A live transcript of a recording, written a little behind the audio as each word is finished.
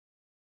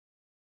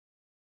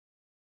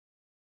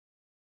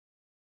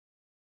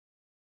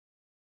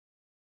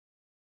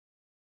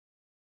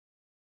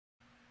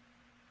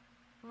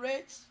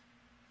rates,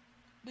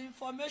 the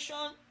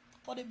information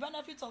for the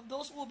benefit of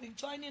those who will be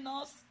joining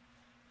us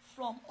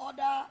from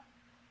other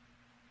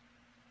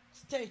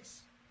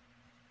states.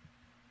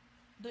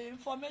 The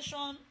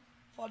information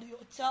for the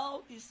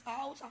hotel is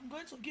out. I'm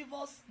going to give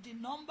us the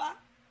number.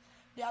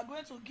 They are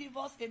going to give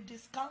us a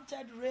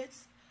discounted rate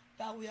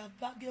that we have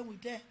bargained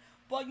with them.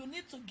 But you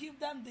need to give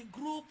them the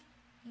group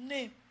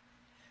name.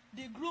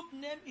 The group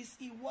name is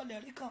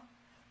Iwolerikan.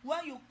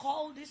 When you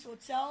call this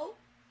hotel,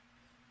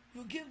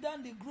 you give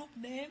them the group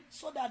name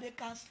so that they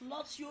can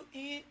slot you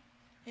in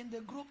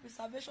the group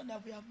reservation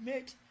that we have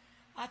made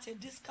at a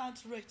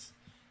discount rate.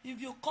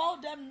 If you call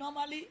them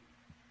normally,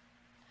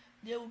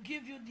 they will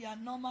give you their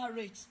normal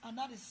rate, and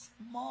that is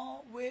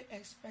more way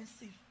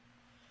expensive.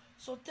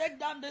 So take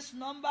down this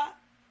number.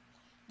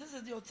 This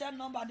is the hotel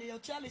number. The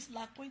hotel is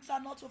La Quinta,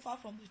 not too far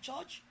from the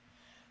church.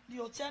 The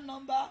hotel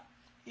number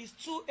is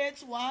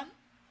 281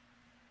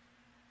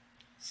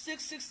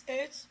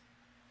 668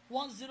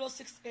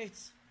 1068.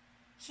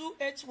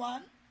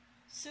 281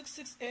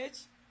 668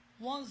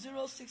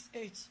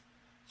 1068.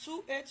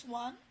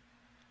 281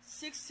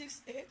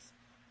 668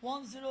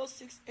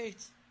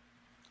 1068.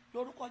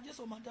 Lórúkọ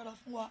Jésù máa dára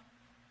fún wa.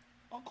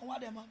 Ọkàn wa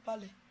dẹ̀ máa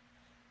balẹ̀.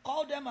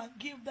 Call them and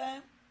give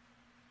them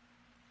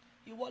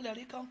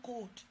Iwolerikan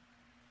code.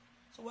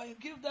 So when you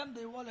give them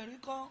the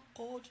Iwolerikan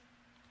code,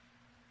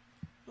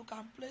 you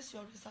can place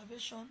your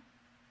reservation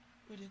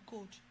with the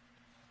code,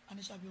 and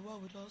it shall be well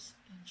with us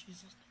in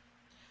Jesus'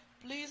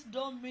 name. Please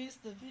don't miss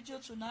the video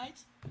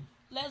tonight.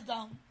 Less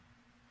than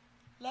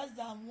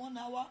 1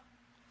 hour,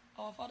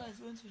 our Father is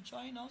going to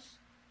join us,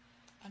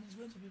 and it's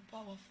going to be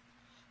powerful.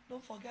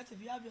 Don't forget,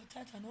 if you have your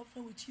tithe and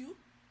offering with you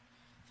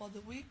for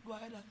the week, go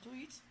ahead and do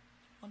it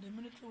on the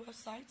military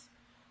website,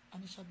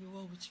 and it shall be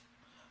well with you.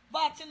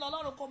 But in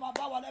Ọlọ́run kó máa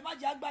bá wa, ẹ má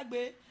jẹ́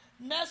àgbàgbé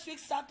next week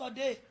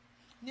Saturday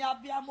ní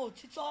Abiyamo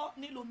Òtítọ́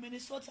nílùú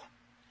Minnesota.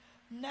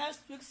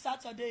 Next week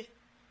Saturday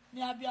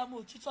ní Abiyamo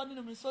Òtítọ́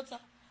nílùú Minnesota.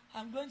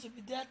 I'm going to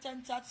be there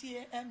 10:30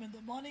 a.m. in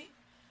the morning.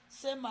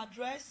 Same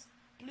address.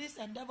 Please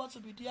endeavor to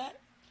be there.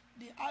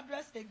 The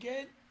address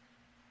again,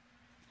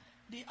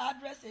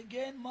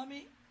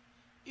 mommy,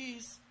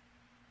 is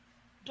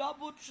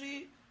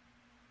DoubleTree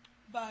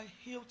by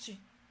Hilton.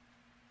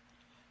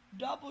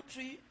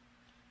 DoubleTree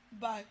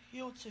by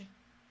Hilton.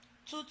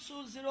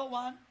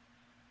 2201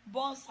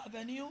 Bonds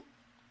Avenue,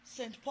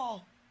 St.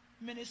 Paul,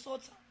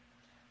 Minnesota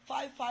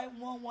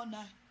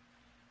 55119.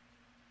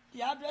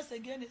 The address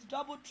again is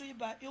DoubleTree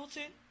by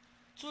Hilton,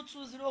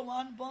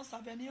 2201 Bonds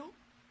Avenue,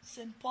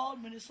 St. Paul,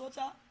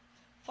 Minnesota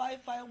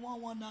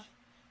 55119.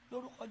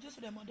 Lórúkọ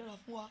Jésù dẹ̀ máa dára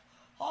fún wa.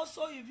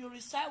 Also, if you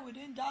reside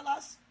within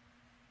Dallas,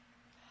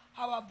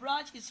 our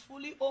branch is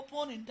fully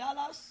open in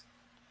Dallas.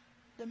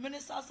 The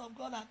ministers of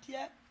God are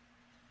here.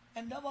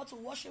 Endeavor to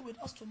worship with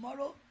us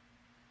tomorrow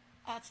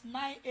at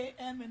 9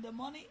 a.m. in the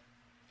morning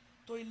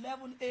to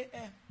 11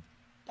 a.m.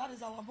 That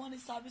is our morning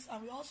service,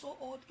 and we also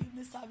hold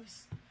evening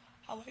service.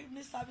 Our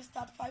evening service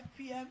starts 5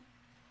 p.m.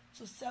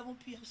 to 7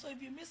 p.m. So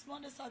if you miss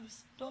morning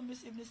service, don't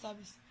miss evening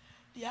service.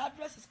 The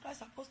address is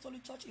Christ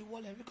Apostolic Church in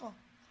Iwolerikan,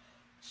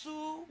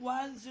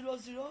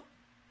 2100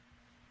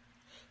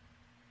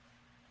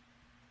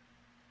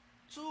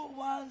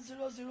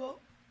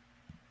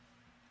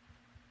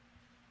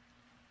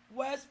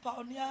 West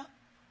Pioneer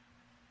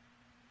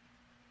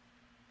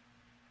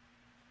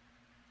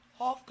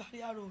off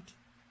Career Road.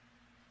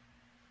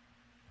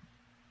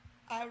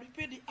 I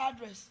repeat the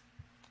address.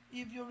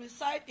 If you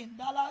reside in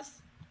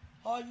Dallas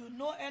or you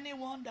know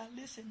anyone that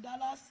lives in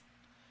Dallas,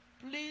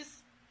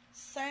 please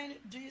send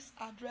this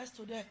address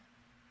to them.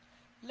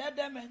 Let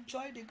them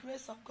enjoy the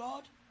grace of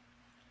God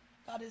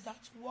that is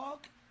at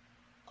work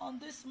on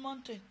this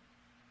mountain.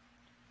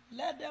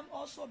 Let them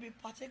also be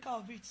partaker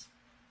of it.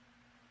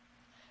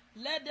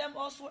 Let them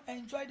also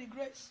enjoy the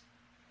grace.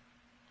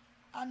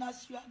 And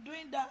as you are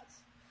doing that,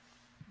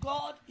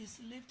 God is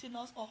lifting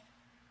us up.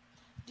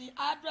 The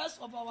address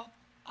of our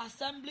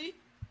assembly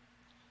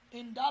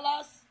in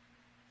Dallas,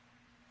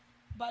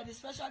 by the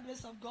special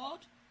grace of God,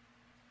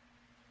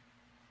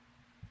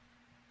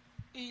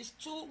 is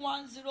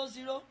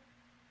 2100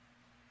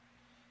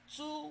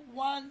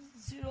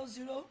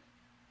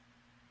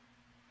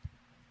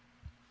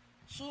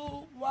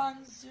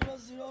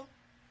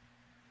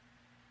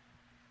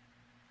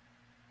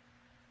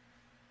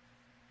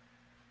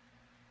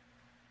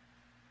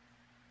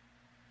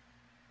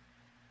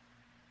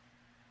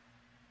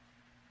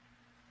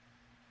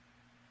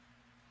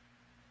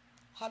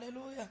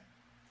 Hallelujah.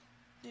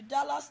 The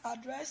Dallas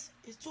address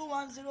is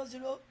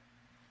 2100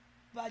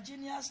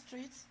 Virginia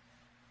Street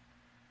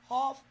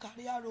off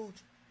Career Road.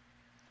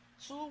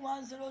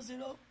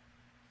 2100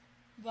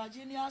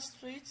 Virginia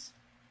Street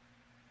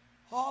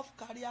off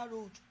Career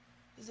Road.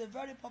 It's a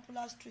very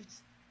popular street.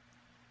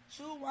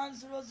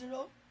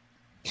 2100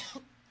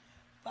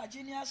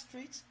 Virginia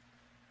Street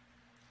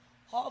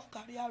off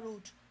Career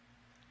Road,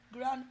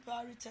 Grand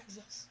Prairie,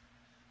 Texas.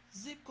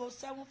 Zip code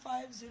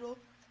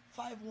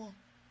 75051.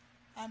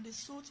 And the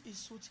suit is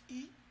suit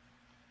E.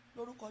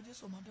 Lórúkọ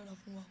Jésù máa dára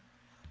fún wa.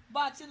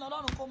 Bá a ti ń lọ,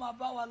 Ọlọ́run kó máa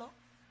bá wa lọ.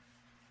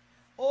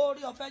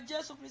 Oore ọ̀fẹ́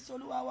Jésù Kristi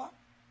Olúwa wa,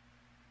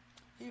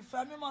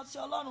 ìfẹ́ mímọ́ ti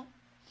Ọlọ́run,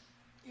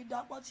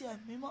 ìdàpọ̀ ti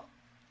Ẹ̀mí Mímọ́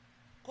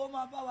kó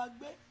máa bá wa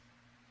gbé,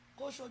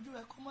 kó ṣojú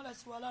rẹ̀ kó mọ́lẹ̀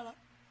sí wa lára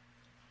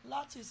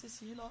láti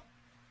ìsinsìnyí lọ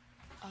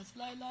àti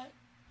láéláé.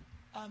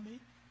 Àmín,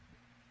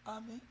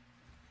 àmín,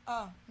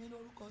 àmín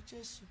lórúkọ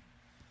Jésù.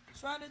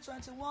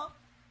 2021,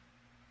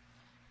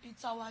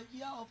 it's our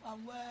year of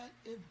I'm well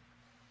able.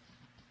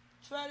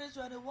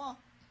 2021,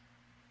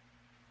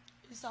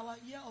 it's our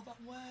year of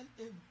I'm well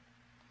able.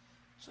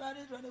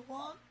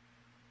 2021,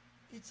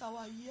 it's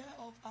our year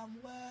of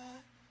I'm well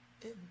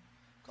able.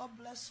 God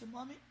bless you,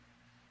 mommy.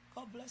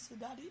 God bless you,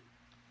 daddy.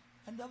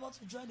 Endeavor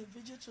to join the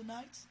vigil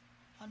tonight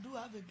and do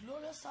have a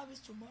glorious service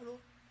tomorrow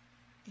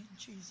in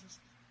Jesus'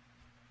 name.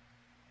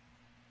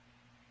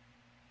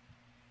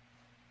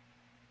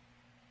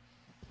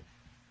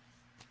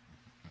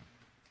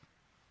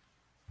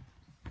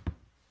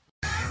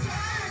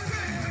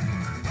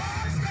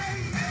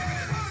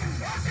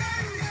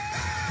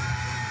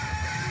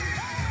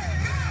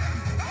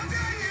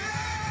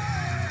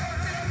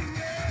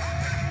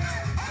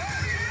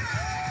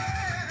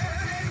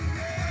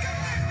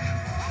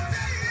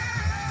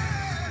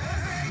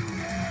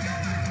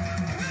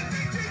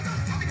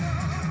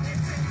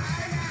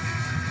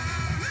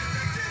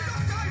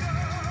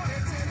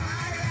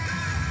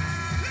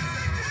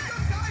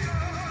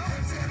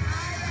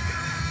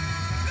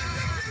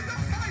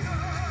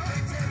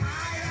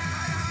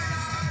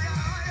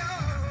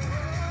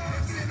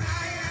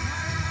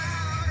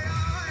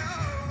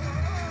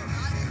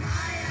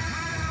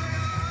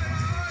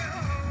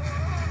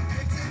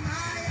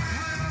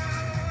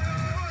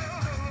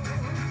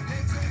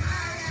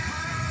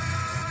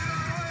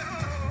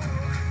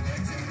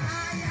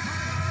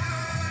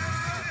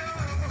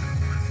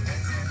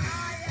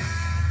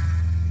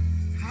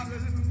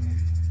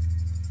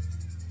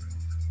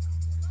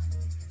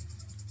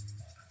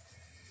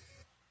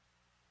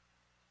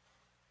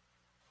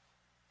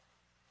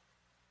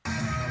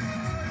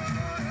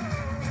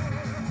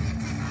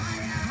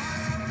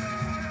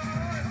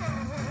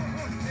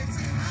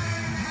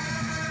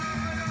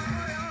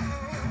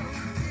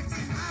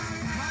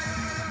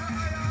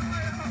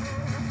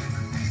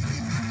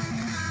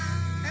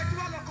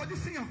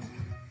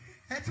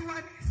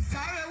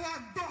 Sáré wá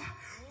gbọ́,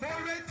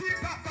 oore tí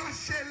bàbá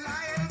ṣe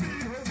láyé mi.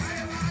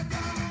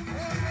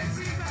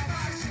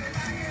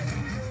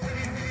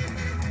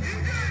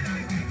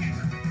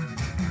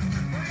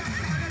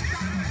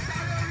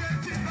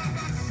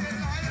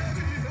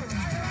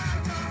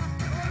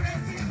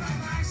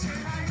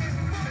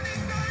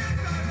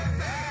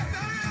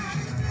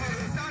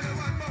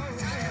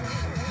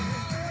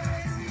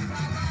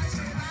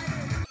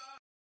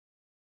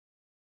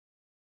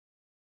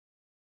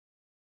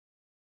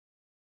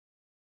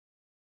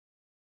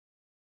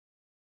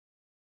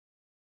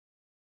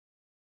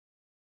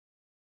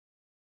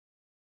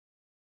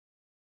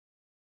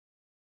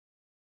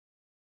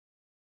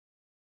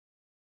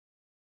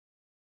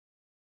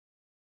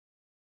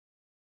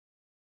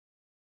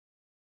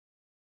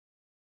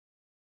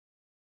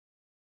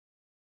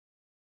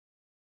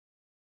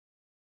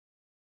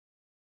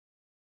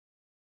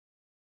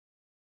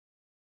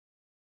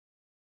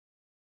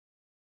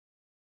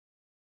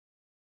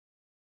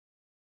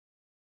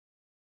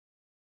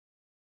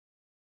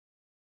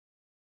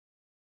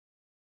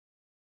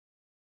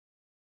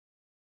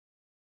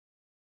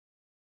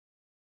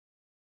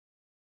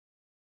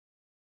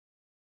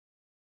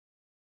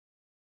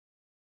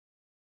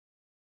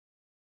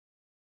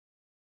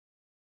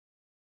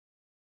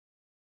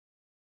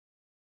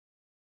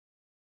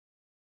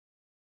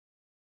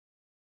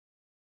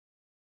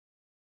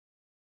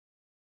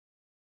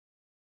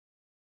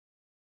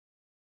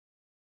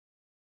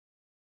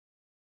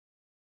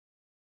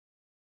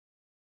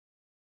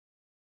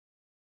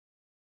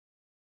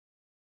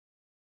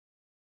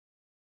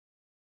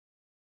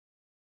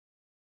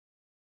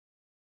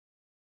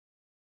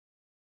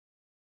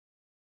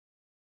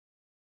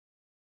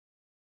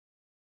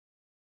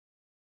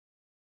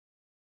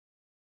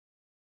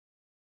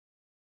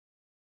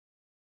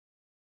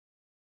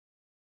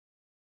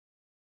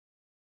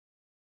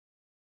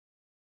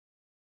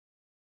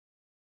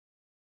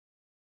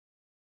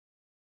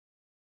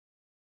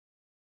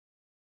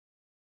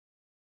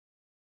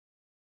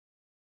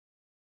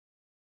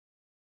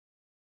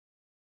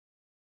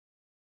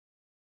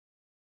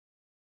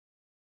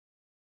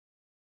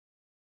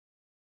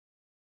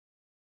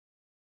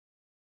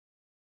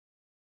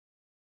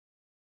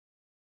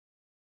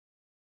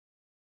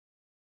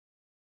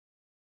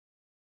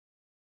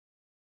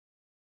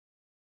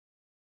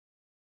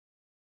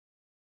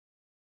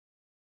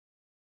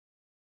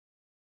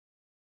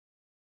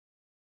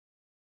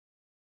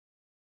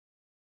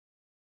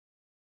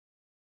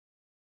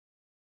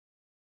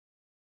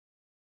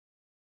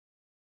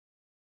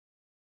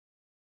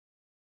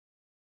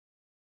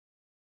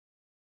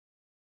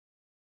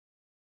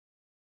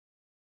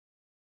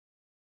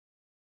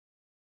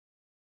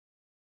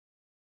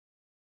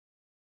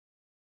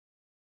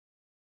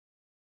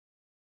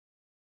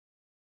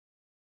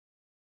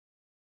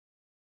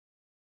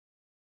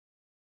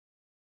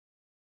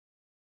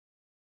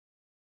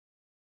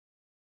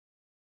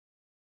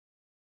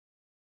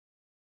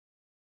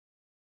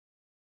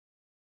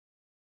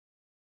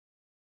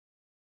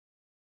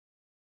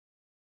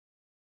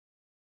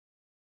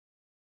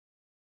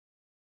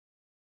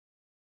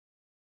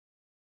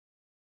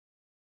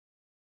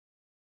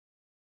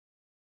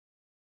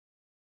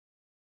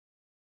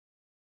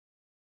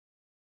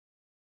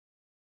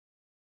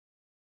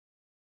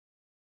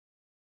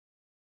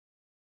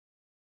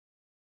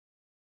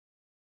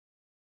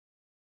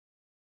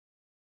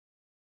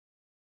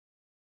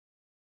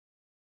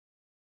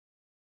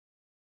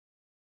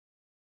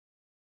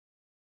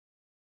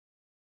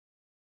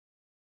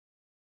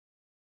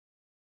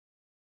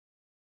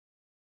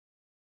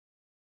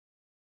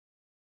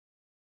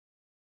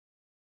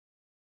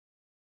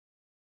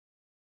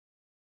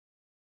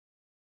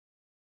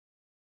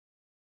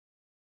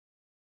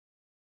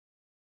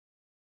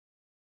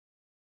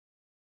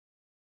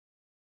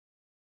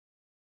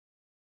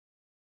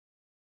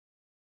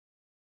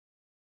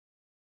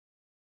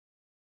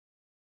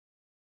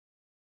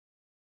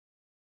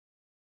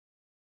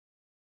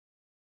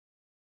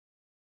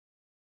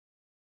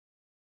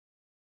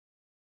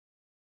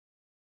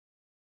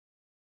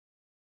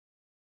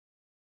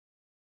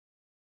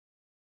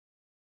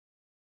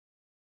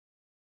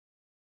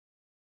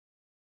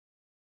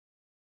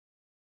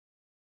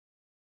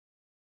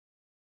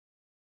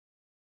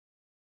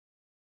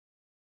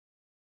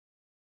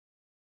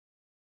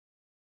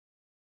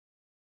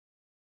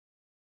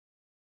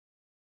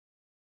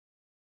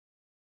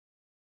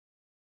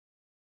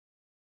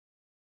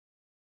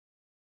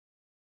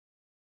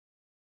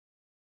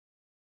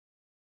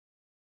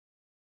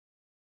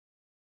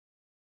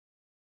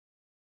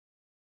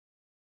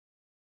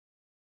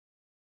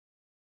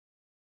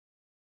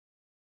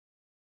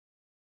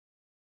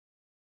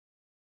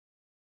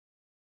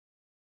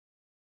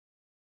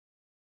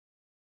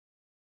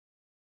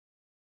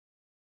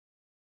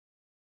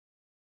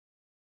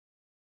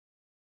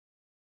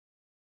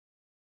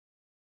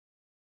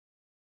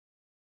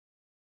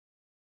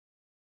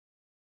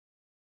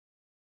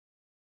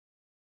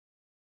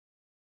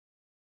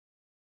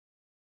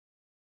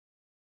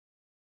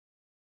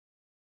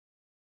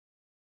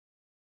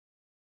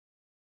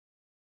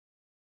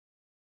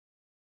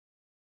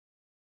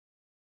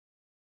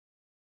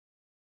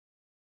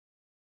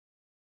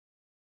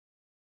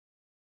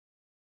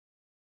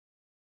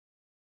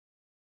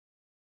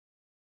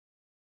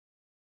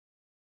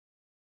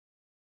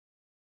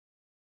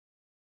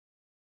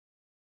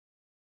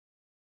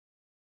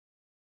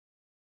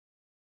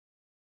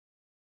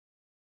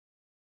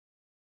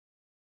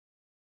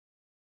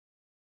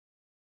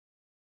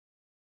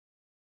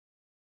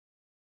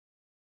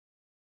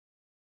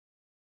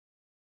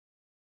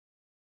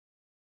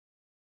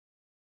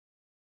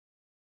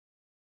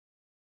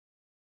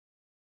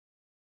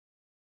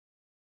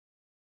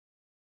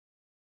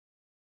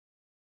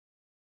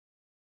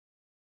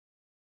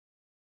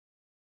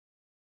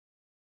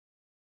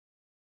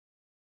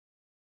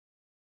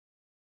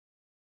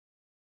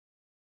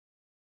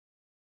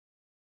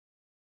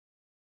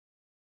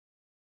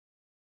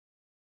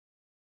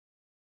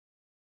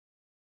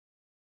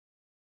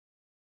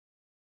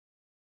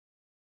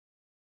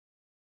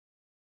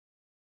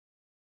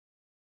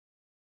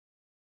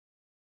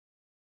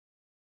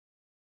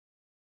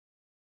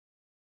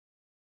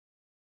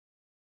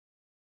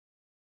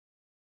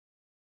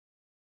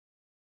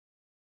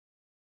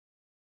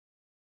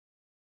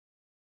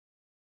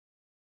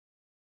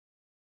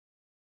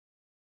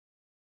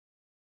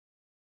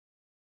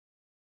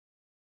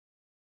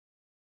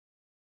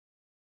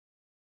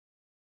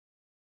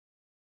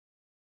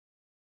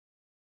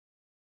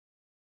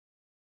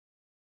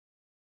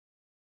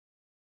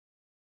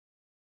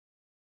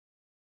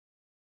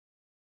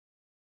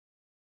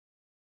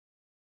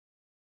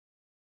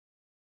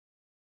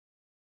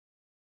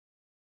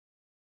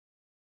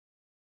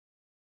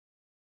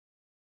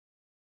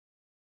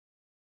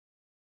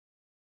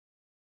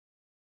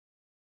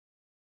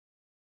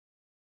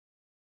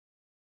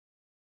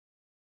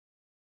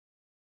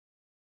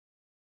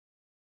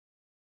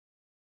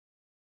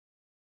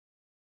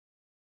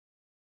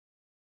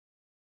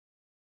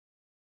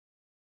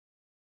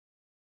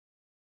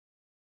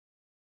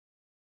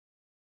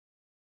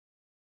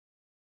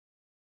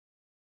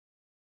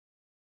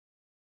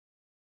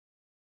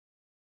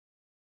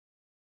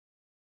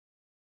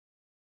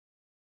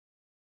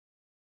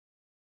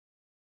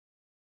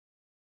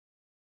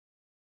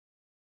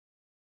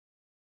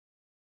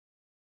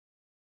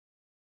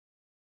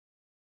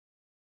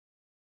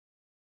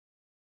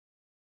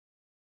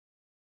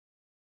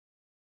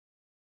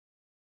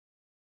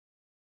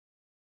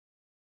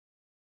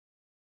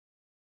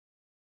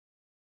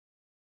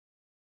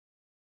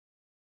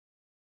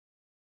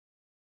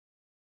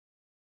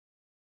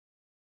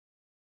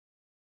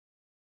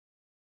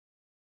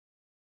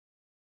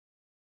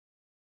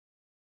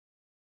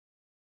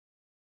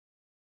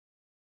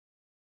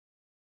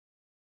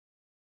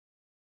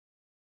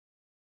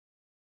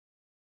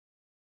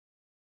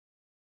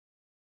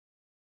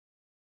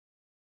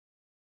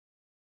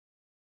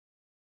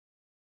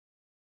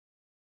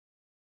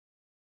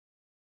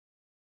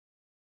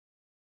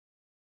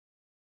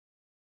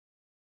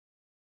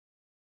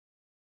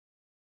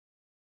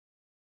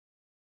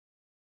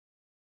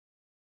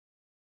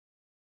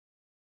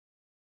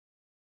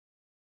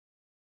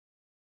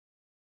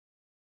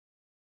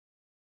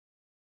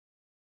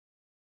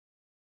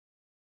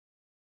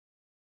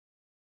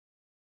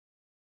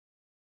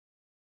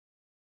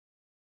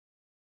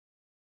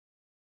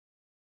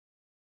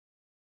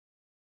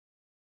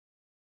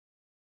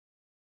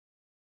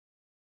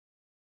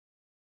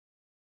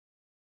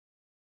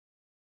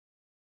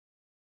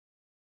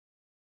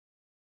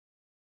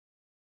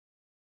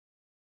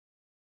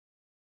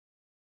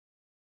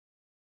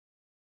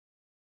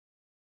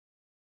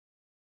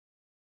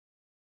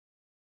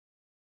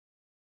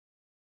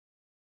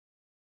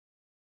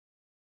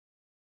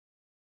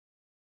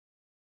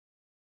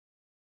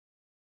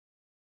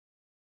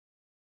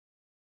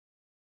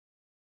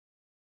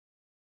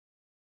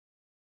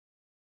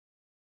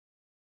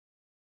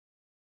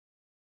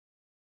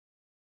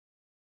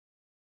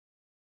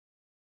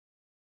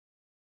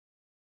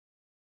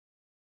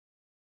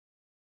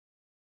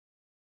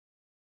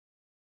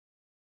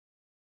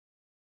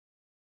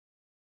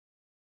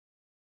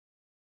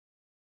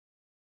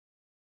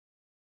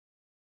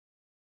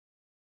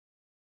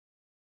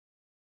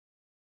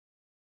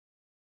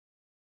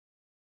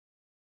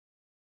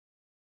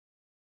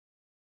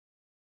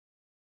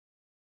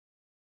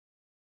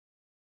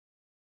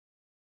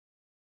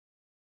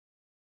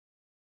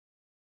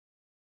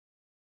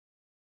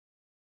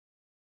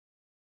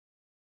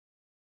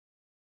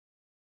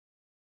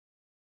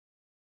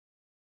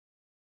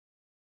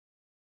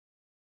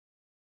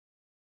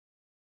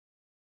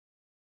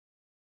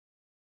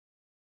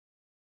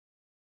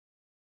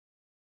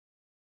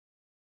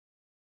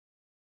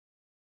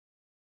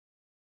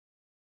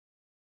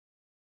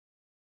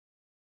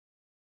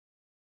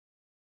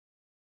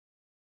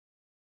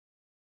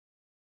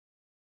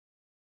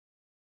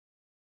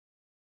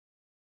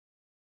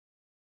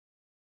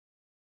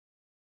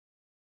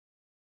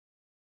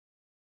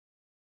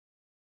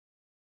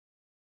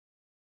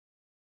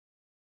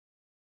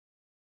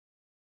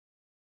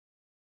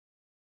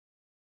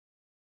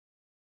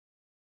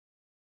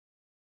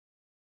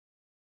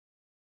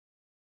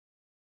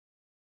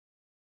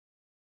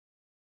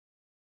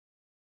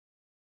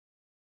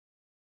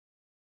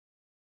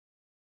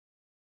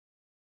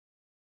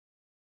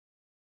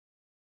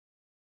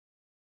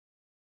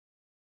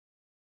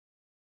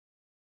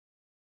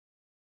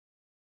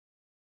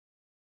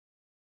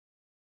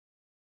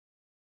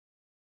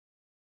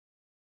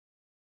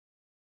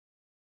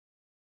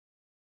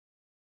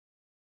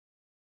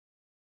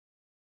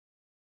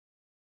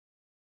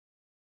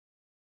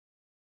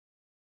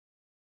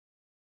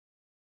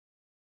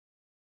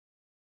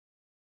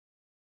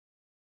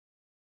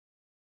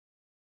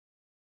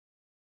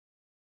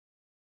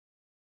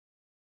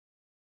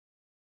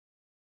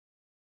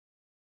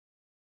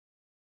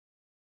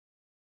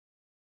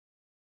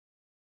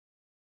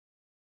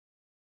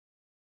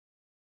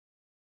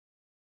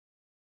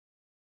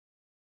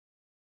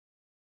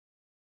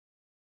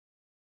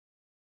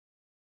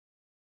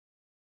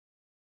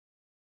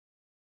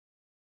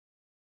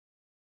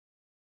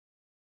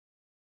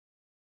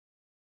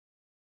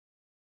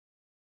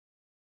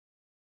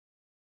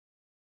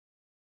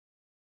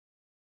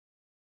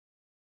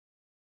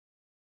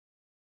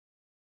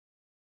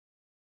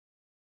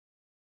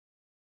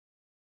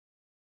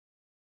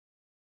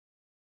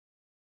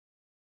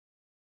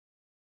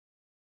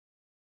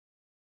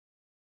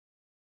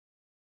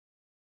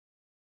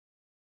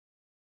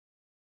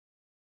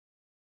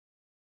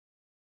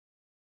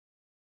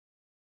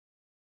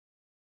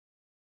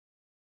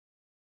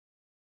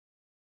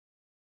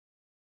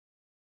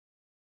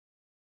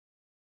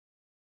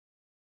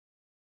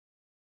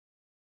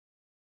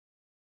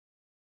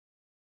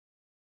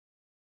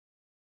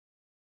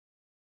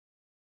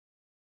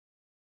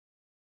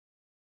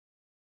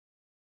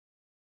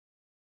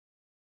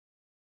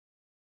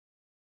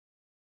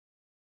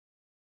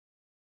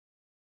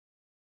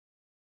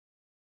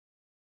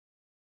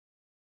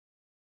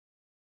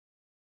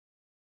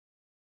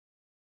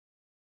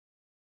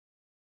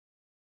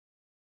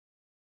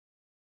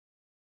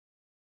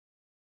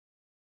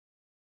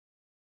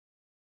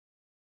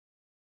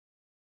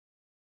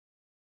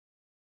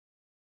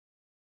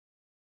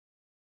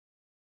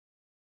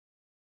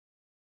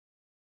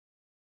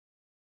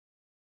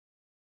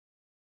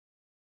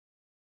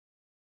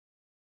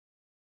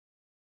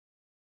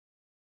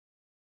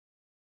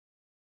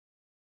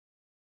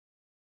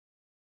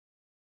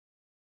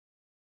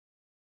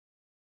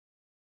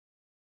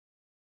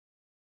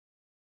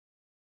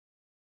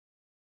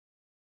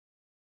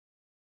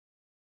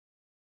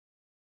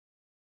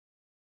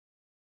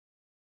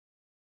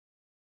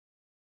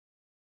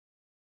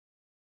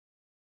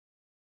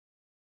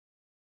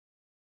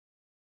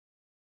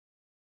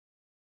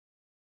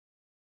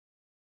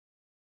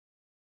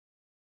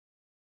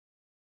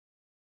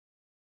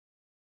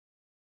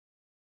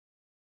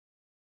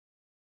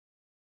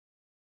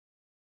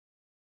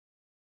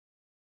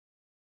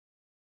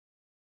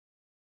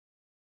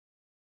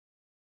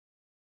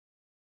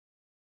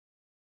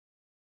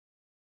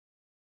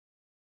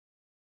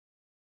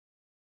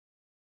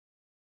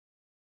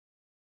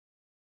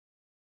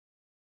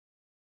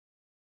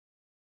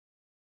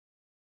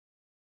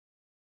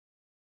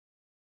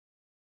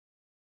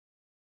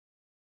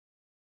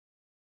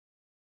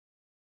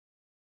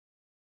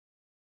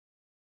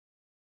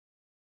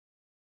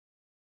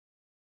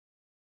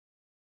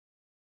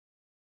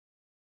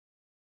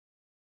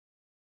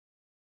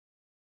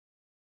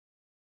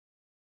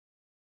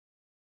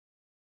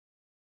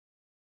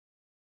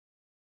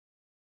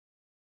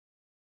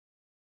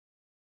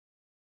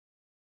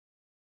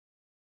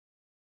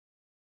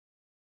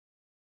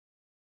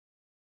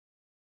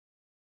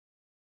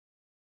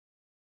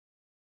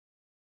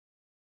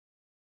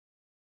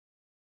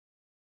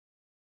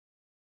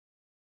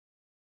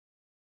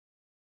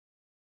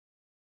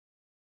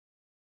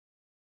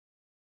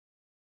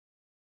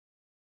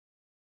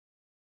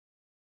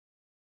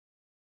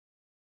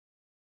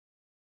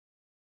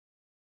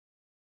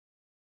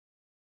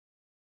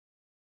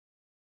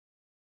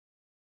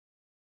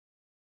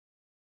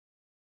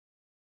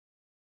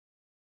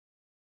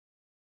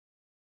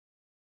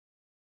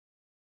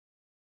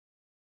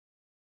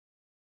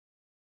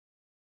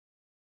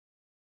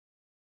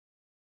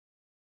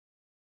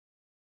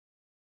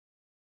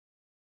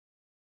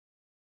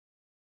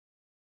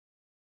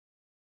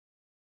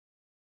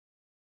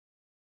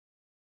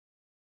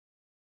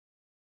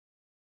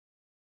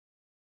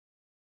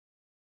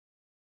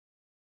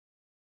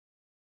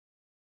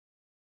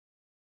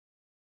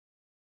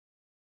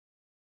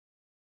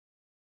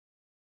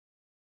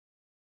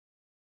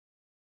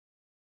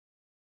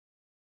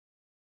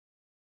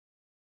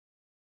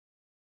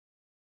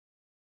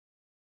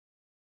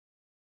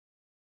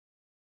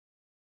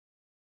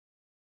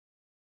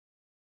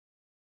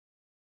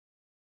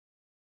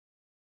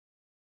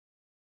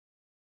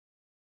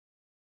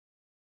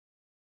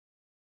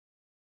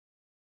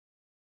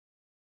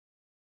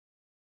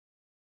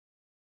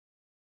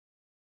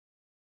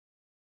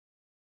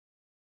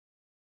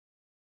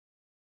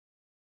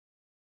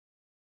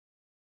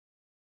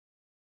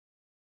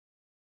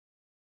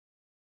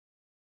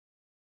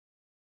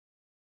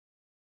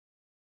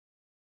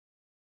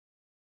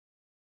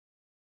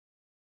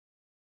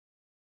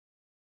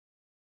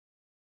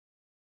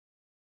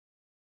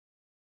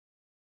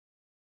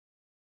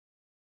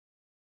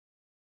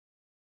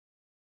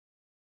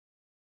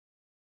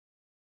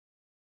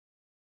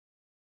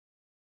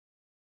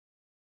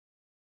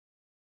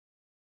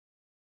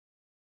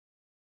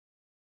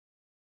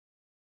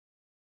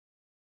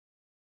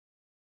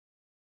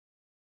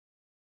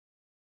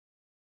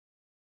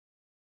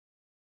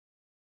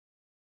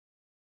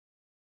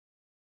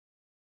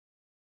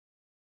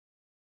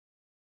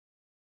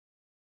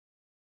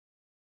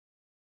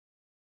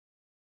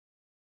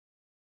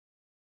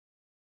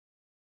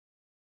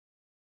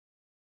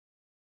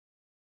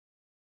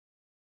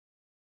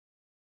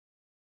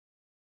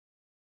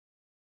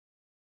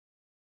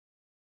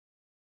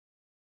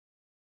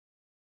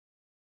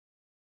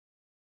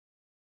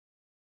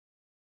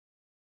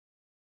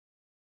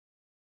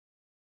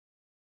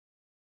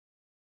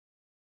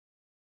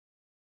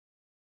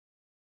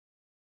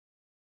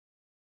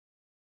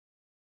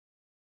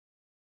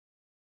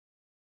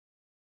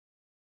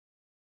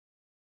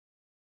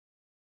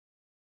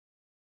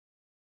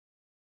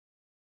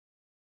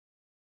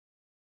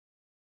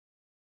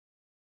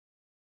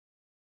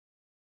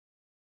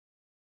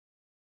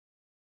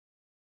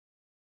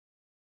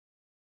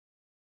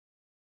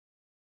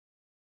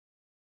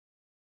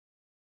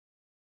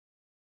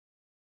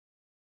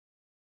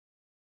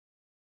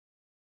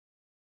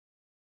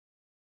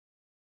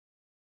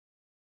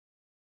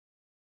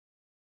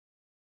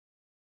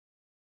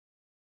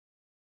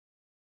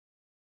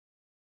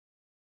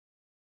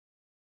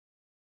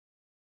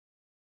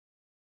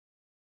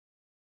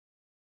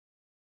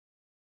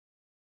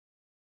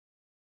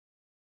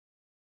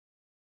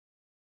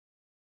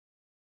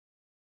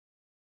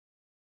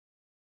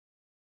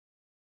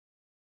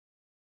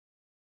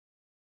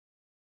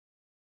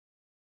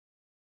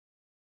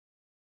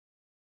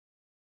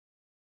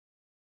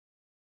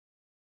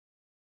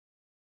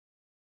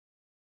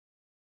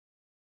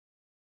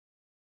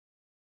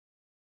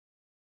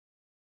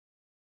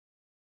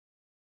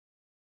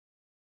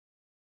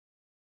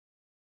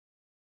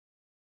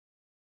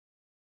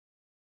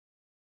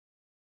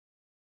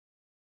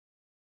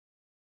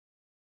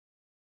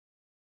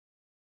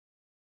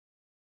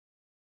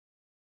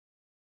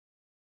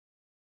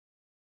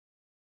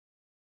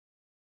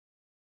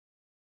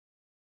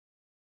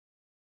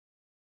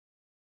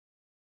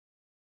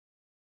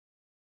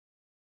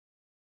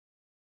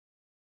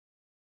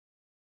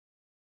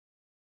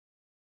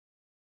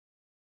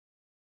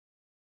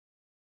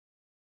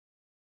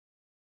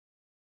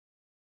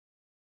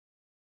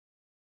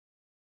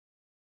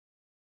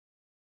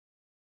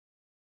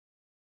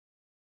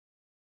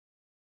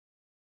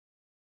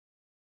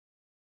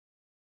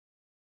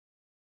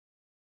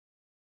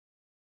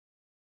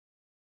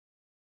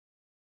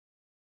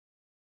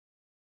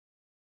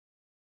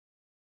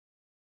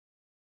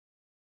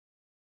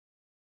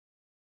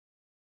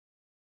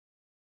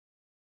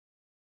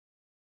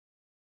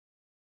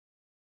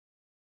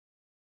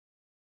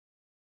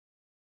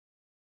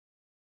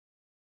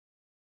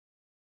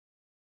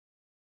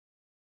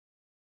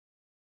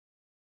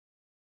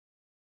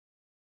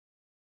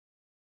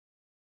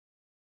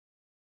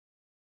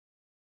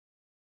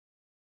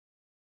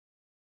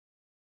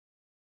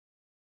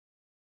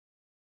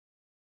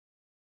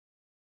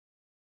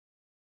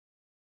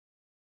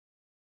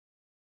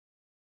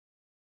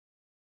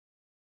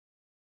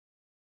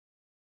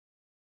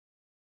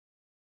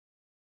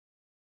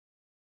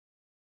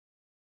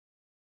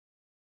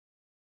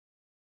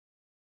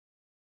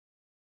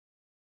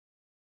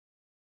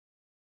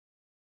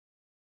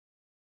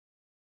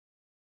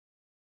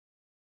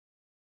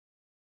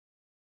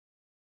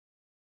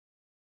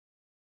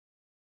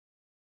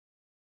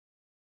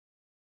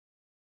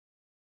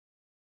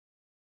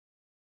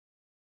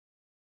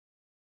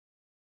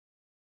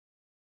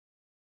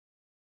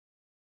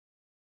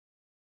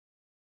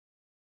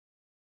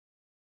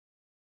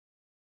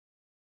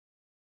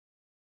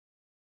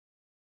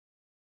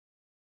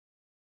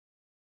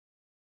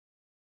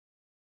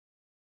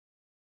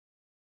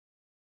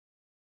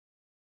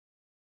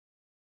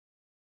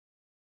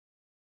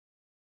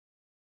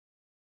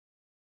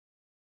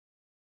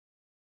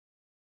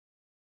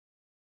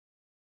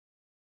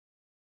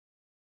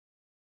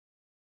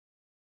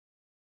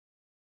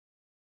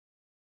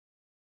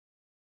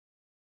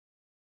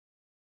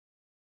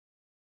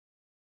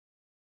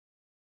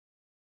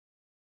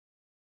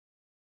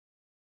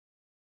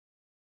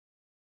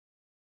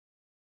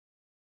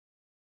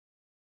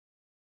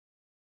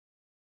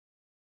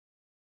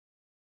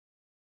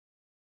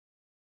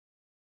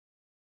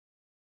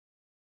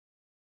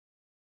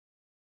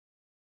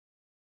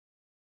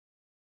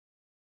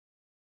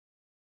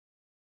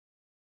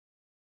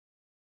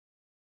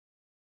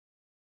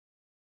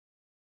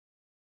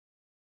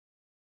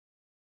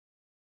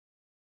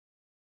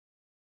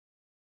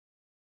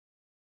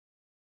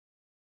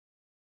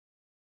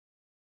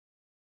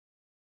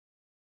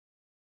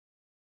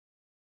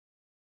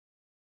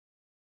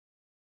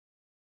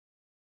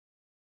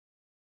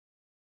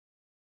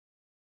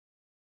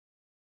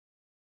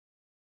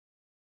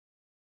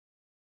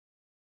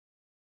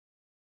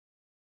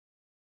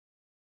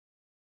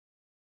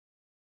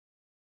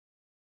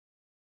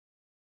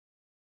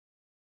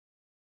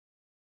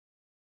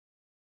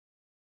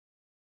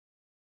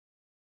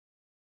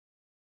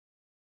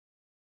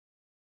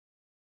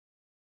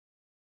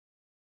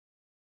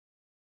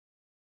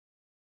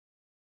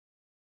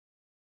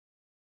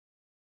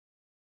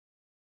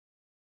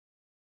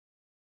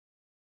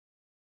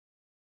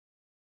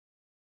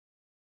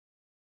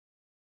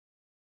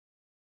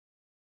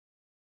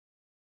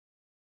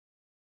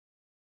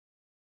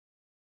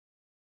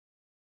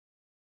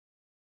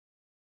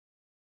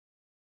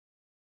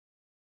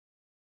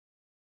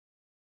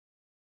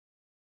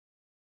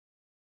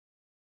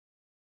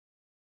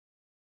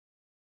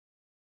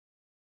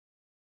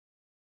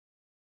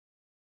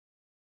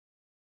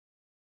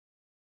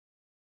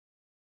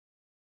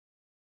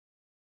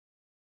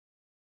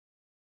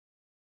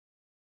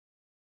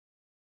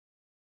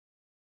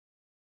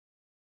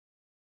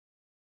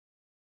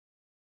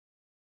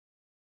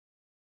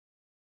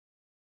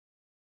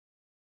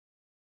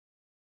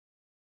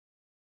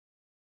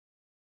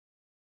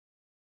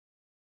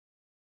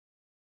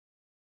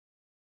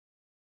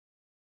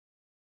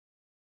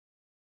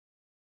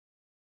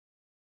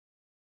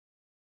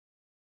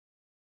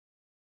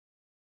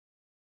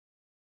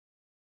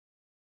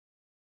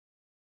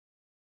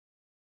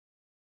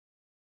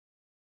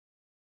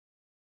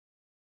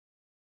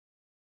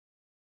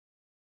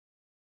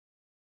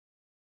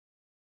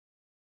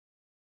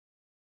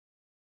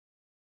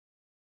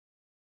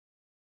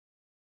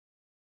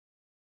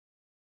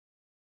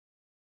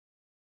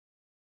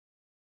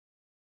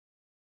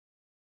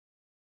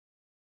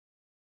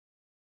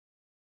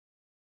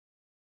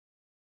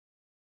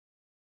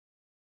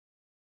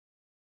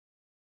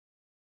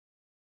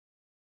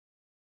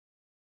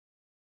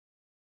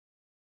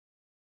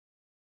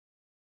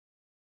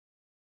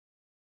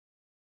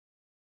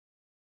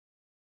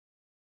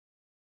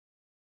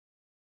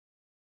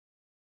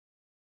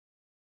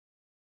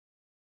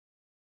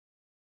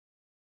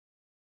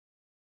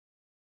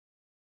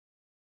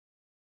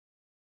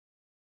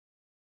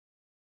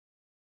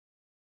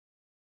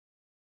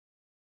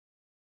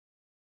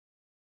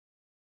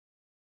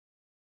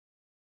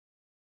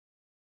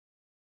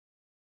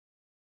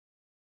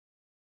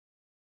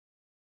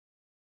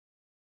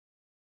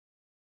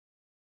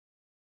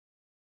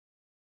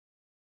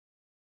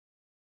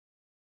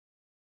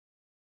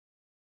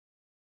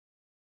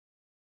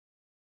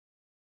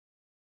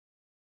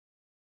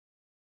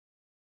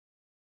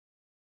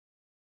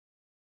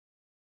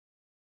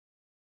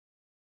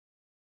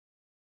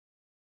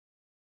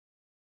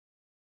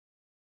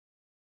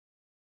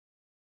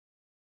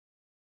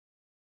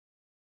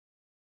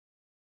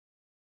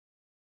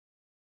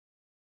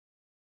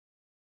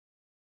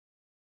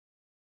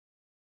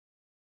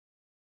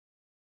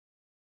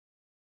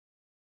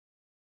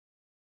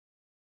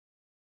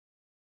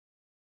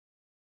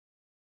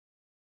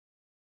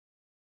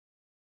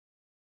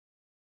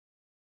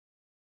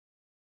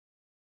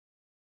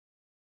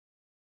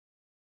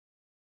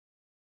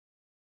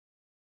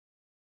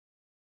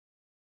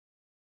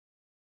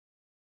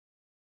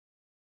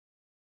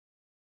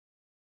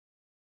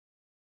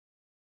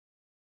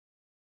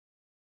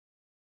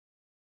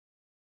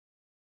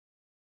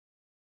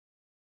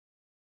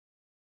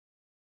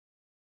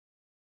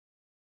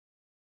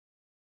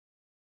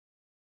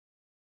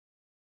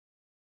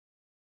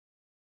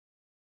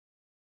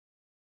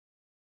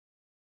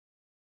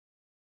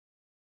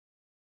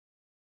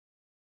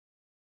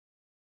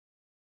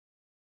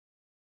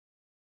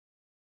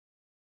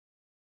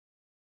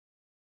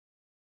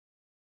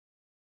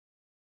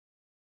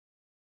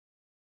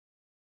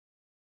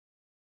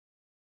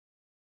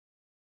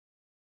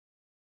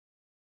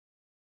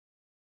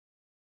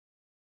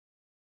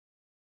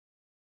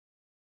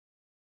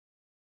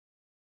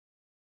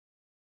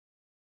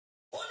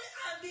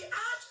 And the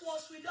earth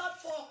was without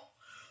form.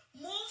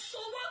 Mo ń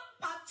sọ wá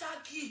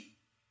pàtàkì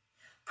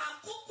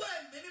àkókò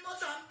ẹ̀mí mímọ́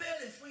tá ń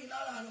béèrè fún yín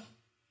lára lọ.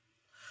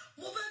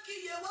 Mo fẹ́ kí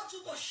iye wá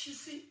túbọ̀ ṣí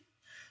sí.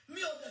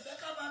 Mi ò dẹ̀ fẹ́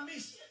ká máa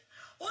miss yẹn.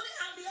 Only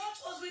and the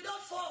earth was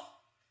without form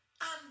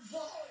and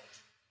void.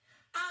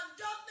 And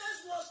darkness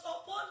was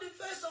upon the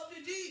face of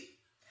the deep.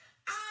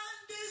 And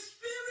the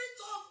Spirit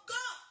of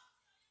God.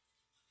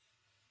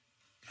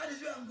 That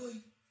is where I'm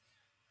going.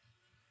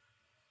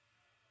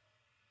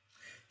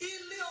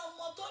 Ilé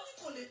ọmọ tó ní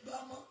kò lè gbà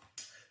mọ́.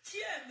 Tí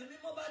ẹ̀mí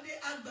mímọ́ bá dé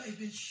àgbà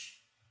ìbejì.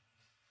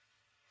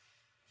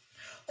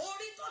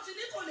 Orí tó ti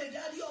ní kò lè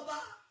darí ọba.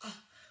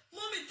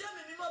 Mọ́mí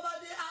tẹ́mi mímọ́ bá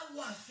dé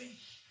àwọ̀ àfin.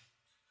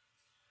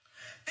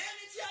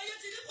 Ẹni tí ayé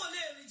ti ní kò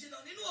lè rìn jìnnà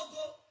nínú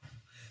ògo.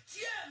 Tí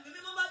ẹ̀mí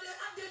mímọ́ bá dé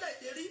àdélẹ̀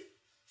ìlérí.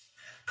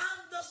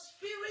 And the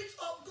Spirit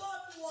of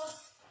God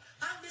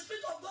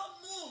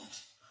moved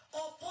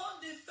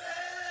upon the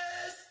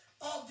face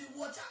of the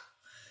water.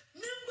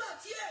 Nígbà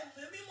tí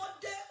ẹ̀mí mímọ́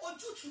dé,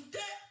 ojútùú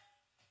dé.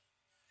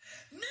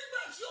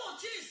 Nígbà tí ò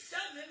tí ì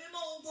sẹ́mi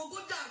mímọ́ ohun gbogbo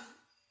dàrú.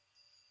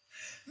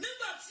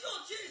 Nígbà tí ò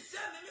tí ì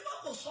sẹ́mi mímọ́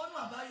kò sọ́nù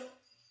àbáyọ.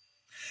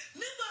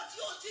 Nígbà tí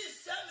ò tí ì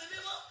sẹ́mi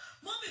mímọ́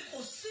mọ́mì kò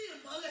sí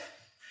ìmọ́lẹ̀.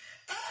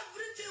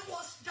 Everything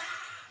was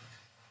dark.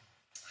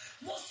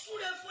 Mo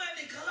súre fún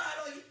ẹnìkan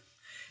láàárọ̀ yìí.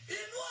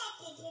 Inú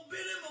òkùnkùn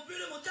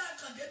bírímù tá a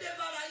kàn déédéé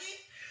bára yín.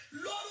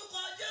 Lórúkọ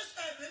Jésù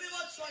ẹ̀mí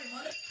mímọ́ tọ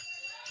ìmọ́lẹ̀.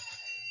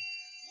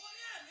 Mo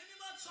ní ẹ̀mí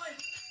mímọ́ tọ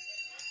ìmọ́lẹ̀.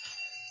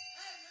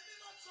 Ẹ̀mí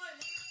mímọ́ tọ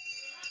ìmọ́lẹ̀.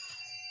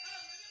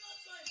 Ẹ̀mí mímọ́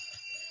tọ ìmọ́lẹ̀.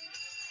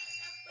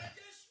 Ẹ̀pẹ̀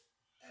Jésù.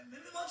 Ẹ̀mí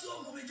mímọ́ tí ó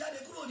mú mi jáde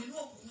kúrò nínú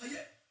òkùnkùn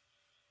ayé.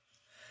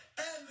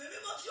 Ẹ̀mí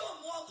mímọ́ tí ó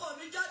mú ọkọ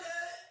mi jáde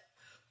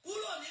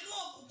kúrò nínú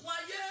òkùnkùn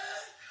ayé.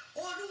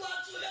 Olúwa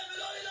tú lé mi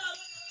lórí láàárọ̀.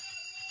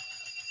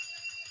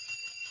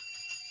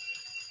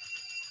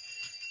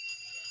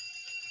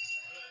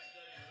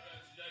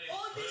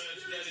 Holy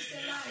Spirit is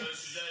alive.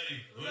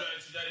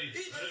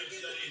 It will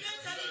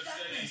illuminate any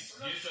darkness.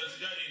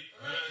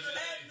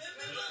 Ẹ̀mí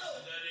mímọ́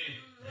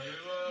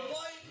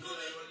wọ inú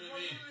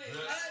mi.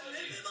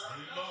 Ẹ̀mí mímọ́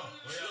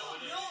tí ó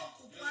ní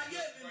òkùnkùn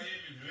ayé mi.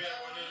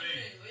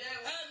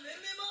 Ẹ̀mí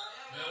mímọ́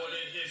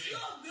tí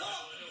ó ní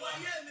òkùnkùn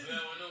ayé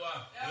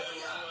mi.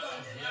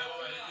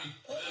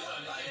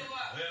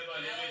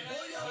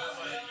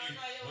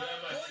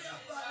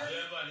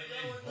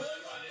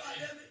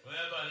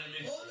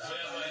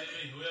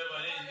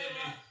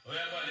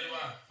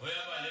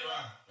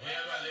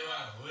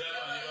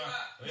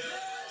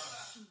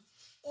 Jésù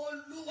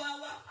Olúwa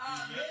wa.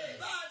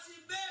 Bá a ti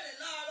béèrè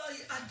láàárọ̀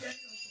yìí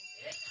adẹ́ni ọ̀tọ̀.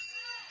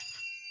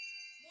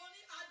 Mo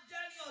ní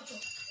adẹ́ni ọ̀tọ̀.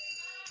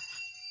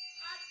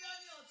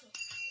 Adẹ́ni ọ̀tọ̀.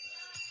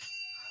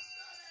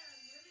 Agbára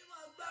ẹ̀mí mímọ́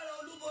agbára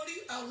olúborí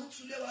àrùn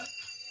túlé wa.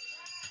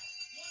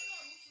 Mo ní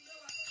ọ̀run túlé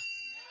wa.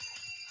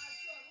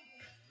 Àti ọ̀run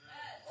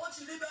kù. Ó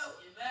ti rí bẹ́ẹ̀ o.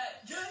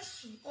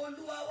 Jésù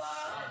Olúwa wa.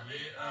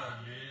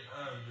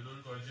 Àmín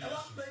lórúkọ Jésù. Ẹ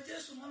wá pé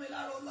Jésù mọ́ mi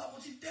lára Olúwa mo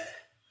ti dé.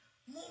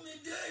 Mú mi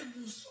dé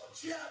ibùsọ̀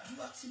tí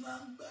àdúrà ti máa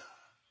ń gbà.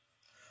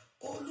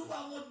 Olúwa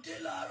mo dé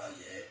láàárọ̀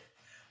yẹn.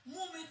 Mú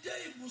mi dé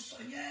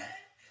ibùsọ̀ yẹn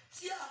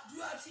tí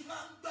àdúrà ti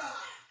máa ń gbà.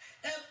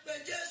 Ẹ pé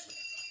Jésù.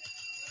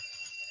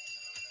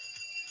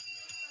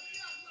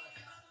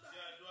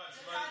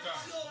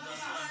 Tí o mú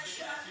sí máa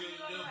ṣe.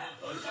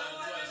 Olúwa mo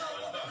dé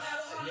lọ́wọ́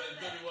láàárọ̀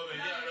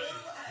yẹn.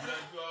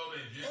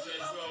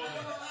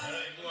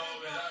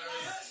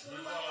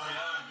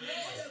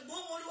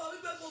 Olúwa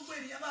wípé gbogbo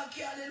ènìyàn máa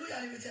kí aleluya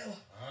níbi tẹ́ wà.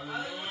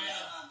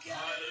 Hallelujah.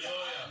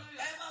 Hallelujah.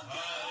 Ẹ máa kí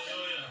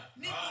aleluya.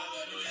 Ní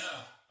aleluya.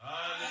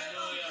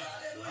 Hallelujah.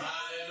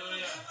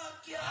 Hallelujah. Ẹ máa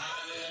kí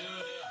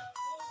aleluya.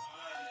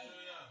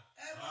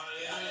 Ẹ máa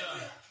kí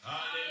aleluya.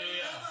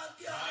 Hallelujah. Ẹ máa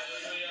kí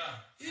aleluya.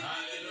 Ibi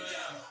níbi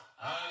tẹ́ wà.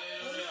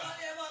 Olúwa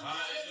ni ẹ máa kí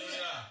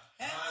aleluya.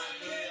 Ẹ máa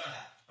kí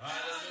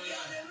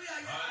aleluya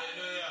yẹn.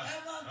 Ẹ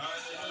máa kí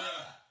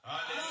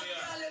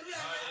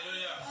aleluya.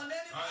 Ọ̀nà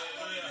ẹni bá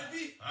wà ní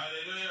bíbí.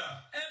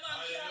 Ẹ máa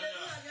kí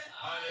aleluya yẹn.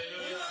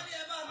 Olúwa ni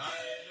ẹ máa kí.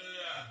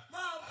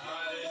 Máa fi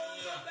gbogbo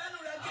ọ̀sán bẹ́ẹ̀nù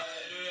rẹ̀ kí.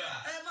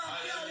 Ẹ máa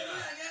kí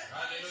aleluya yẹn.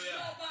 Sí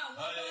ọba àwọn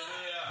ọba.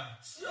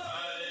 Sí ọba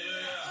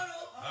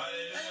ọ̀rọ̀.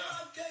 Ẹ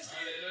máa ké sí.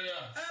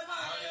 Ẹ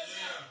máa ké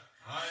sí.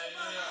 Ẹ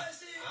máa ké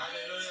sí. Sí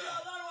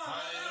ọlọ́run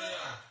àwọn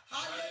ọlọ́run.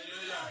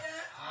 Aleluya yẹn.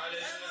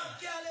 Ẹ máa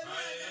kí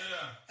aleluya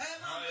yẹn. Ẹ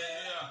máa ké.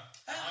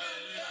 Ẹ máa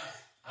ké.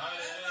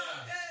 Ẹ máa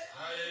ké.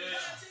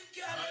 Láti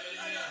kí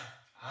aleluya yẹn.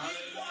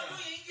 Ikú ọdún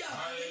yìí yà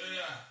fún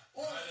yín.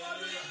 Òfin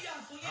ọdún yìí yà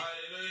fún yín.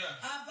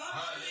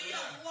 Àbámọ̀ ọdún yìí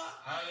yà fún wa.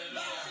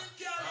 Láti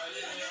kí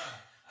aleluya yẹn.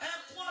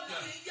 Ẹkún ọdún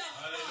yìí yà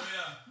fún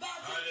wa.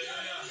 Láti kí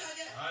aleluya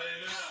yẹn.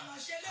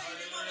 Àmọ̀ṣe lẹ́yìn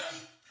ní mọ́tò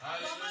yìí.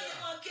 Màmá yìí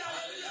máa kí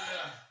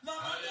aleluya.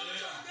 Màmá tó ń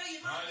tọ́ ọ̀gbẹ́ yìí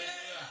máa kí.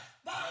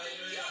 Láti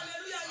kí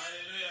aleluya yẹn.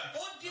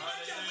 Ó di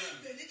májàmú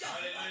ìgbèníjà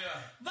fún wa.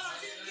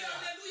 Láti kí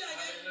aleluya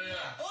yẹn.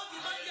 Ó di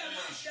májàmú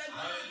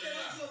ìṣẹ́gun ọ̀gbẹ́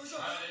ojú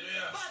òṣùpá.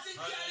 Láti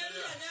kí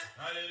aleluya yẹn.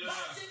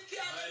 Láti kí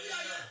aleluya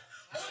yẹn.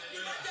 Ó di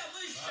májàmú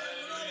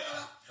ìṣẹ́gun lọ́wọ́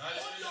wa.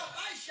 Ó di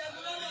ọ̀pá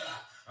ìṣẹ́gun lọ́wọ́ wa.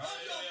 Ó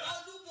di ọ̀pá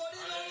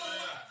olúborí lọ́wọ́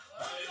wa.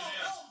 Ó di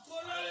ọ̀pá ògo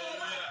lọ́wọ́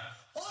wa.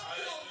 Ó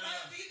di ọ̀pá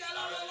ìbídà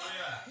lọ́wọ́ wa.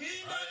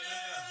 Ìdá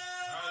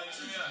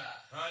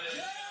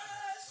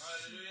Yes.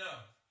 Hallelujah.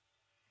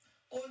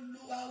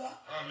 Olúwa wa.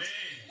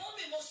 Amen.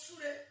 Mọ́mì mo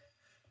súre.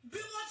 Bí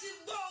wọ́n ti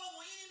gbọ́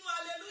ohùn yín nínú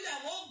hallelujah,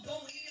 wọ́n gbọ́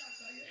ohùn yín ní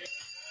àgbáyé.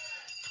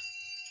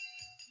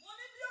 Mo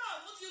ní bí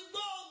ọ̀run ti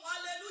gbọ́ ohùn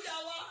hallelujah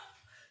wa,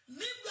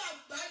 nígbà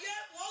àgbáyé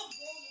wọ́n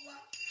gbọ́ ohùn wa.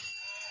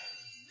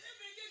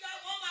 Níbi gíga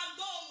wọ́n máa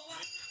gbọ́ ohùn wa.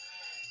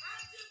 A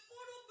ti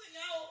fúrúgbìn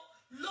yẹn o,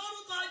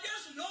 lórúkọ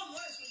Jésù yóò mú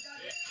èso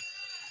jáde.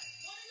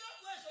 Mo ní yóò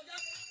mú èso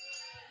jáde.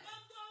 Wọ́n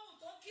gbọ́ ohùn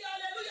tó kí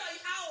hallelujah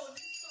yìí, a ò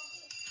ní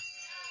sọkún.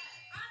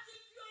 A ti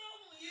fi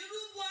ohùn yìí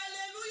rúbọ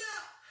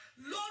hallelujah,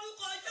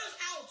 lórúkọ Jésù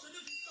a ò tún ní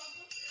fi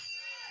sọkún.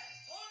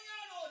 Orin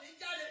ọ̀rọ̀ ò ní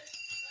jáde.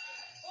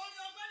 Orin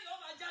ọgbẹ́ ni ó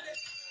máa jáde.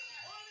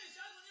 Orin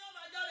ìṣẹ́gun ni ó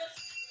máa jáde.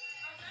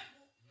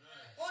 Àṣẹ́gun.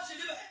 Ó ti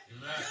rí bẹ́ẹ̀.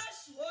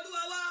 Jésù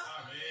Olúwa wa.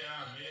 Àmín,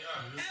 àmín,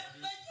 àmín. Ẹ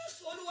pé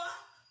Jésù Olúwa,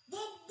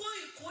 gbogbo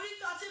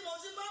ìkórìtà tí mo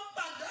ti máa ń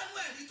pàdánù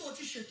ẹ̀rí tó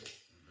ti ṣètò.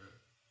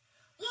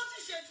 Wọ́n ti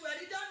ṣètò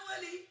ẹ̀rí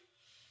Dáníẹ́lì.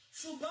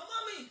 Ṣùgbọ́n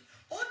mọ́mì,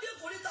 ó dé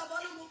ìkórìtà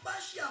Balógun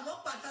Páṣí àwọn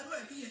pàdánù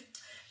ẹ̀rí yẹn.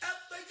 Ẹ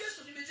pé Jésù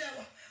níbi tẹ́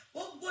wà.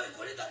 Gbogbo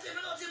ìkórìtà tí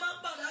èmi náà ti máa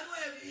ń pàdánù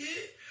ẹ̀rí.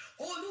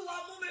 Olúwa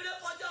mú mi lé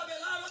kọjá mi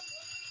láàárọ̀.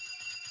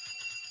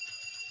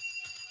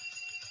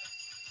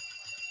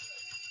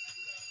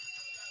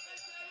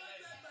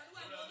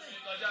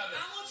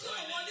 Àwọn tí ò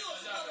wọlé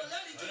òsì gbọdọ̀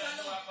lẹ́rìí jù wá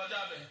lọ.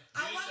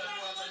 Àwọn agbára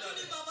wọn tún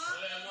ní bàbá.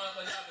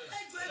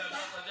 Ẹjọ́ ẹgbà.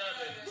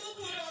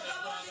 Gbogbo ọ̀gá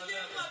bá ti dé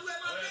inú àdúrà ẹ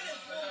máa bẹ̀rẹ̀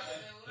fún ọkọ̀.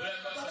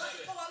 Bàbá ti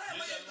kọ́ wa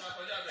láìpẹ́ yẹn gbà.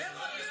 Ẹ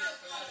máa bẹ̀rẹ̀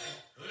fún ọkọ̀.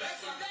 Ẹ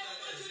ti dá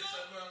ọmọ jùlọ.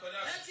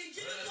 Ẹ ti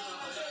jí ní kó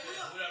ọ̀sẹ̀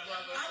ìwúyọ̀.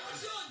 Àwọn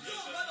tí ò jó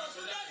gbọdọ̀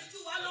tún lẹ́rìí jù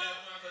wá lọ.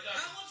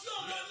 Àwọn tí ò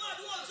wọnú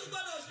àdúrà tún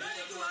gbọdọ̀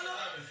lẹ́rìí jù wá lọ.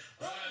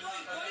 Gbogbo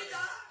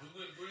ìkórìtà.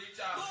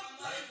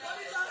 Gbogbo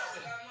ìkórìtà.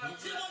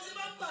 Tí mo ti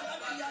máa ń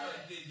pàdánù ìyá rẹ̀.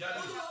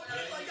 Olúwa pé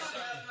kọjá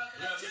rẹ̀.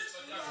 Jésù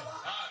bàbá.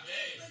 Ẹ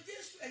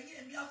Jésù ẹ̀yin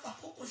ẹ̀mí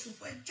afàkókò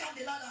ṣòfò ẹ̀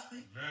jáde lára mi.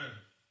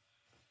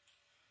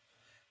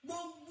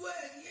 Gbogbo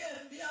ẹ̀yin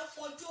ẹ̀mí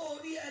afọjọ́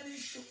orí ẹni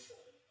ṣòfò.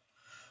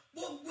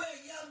 Gbogbo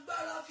ẹ̀yin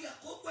agbára fi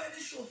àkókò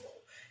ẹni ṣòfò.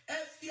 Ẹ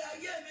fi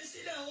ayé mi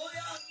sílẹ̀ ó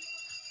yá.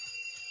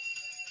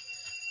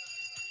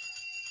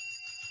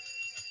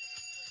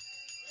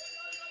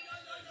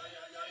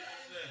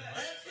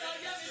 Ẹ fi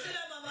ayé mi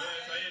sílẹ̀ màmá.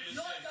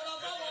 Yóò dára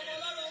fáwọn ọmọ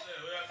ọlọ́run.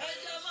 Ẹ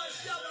jẹ́ máa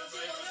ṣí ọ̀nà tí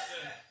mo lé.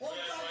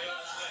 Olú agbára.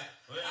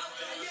 A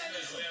fi ayé ẹni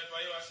ṣòfò.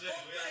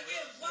 Gbogbo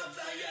ẹ̀yin ìwà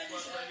fi ayé ẹni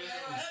ṣòfò.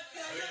 Ẹ fi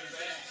ayé mi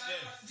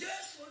sílẹ̀.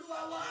 Jésù Olúwa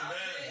wa.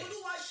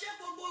 Olúwa ṣẹ́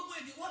gbogbo ogun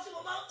ìdíwọ́ tí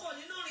mo máa ń kọ̀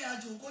nínú ìrìn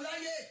àjò ògo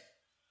láyé.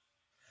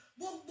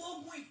 Gbogbo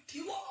ogun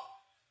ìdíwọ́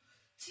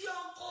tí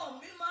ọkọ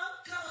mi máa ń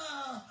kàn.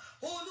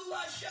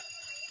 Olúwa ṣẹ́.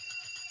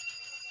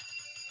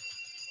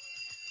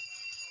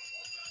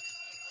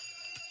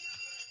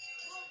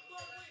 Gbogbo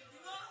ogun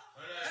ìdíwọ́.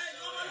 Ẹ̀yin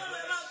ọmọ ọlọ́run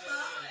ẹ máa gbà.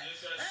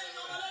 Ẹ̀yin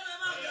ọmọ ọlọ́run ẹ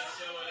máa gbà.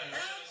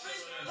 Every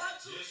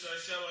battle,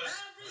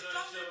 every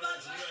stumbling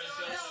battle,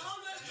 they are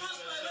always cross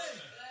my way.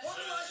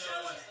 Olúwa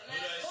ṣẹ́wọ̀lẹ̀.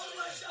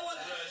 Olúwa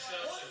ṣẹ́wọ̀lẹ̀.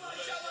 Olúwa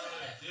ṣẹ́wọ̀lẹ̀.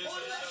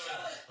 Olúwa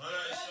ṣẹ́wọ̀lẹ̀.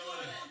 Ogun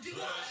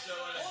ìdíwọ́.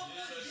 Ogun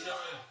ìdíwọ́.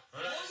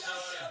 Oya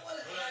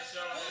ṣẹ́wọ̀lẹ̀. Oya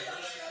ṣẹ́wọ̀lẹ̀. Oya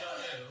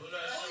ṣẹ́wọ̀lẹ̀.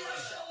 Oya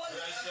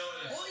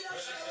ṣẹ́wọ̀lẹ̀. Oya ṣẹ́wọ̀lẹ̀. Oya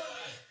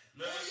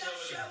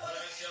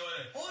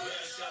ṣẹ́wọ̀lẹ̀. Oya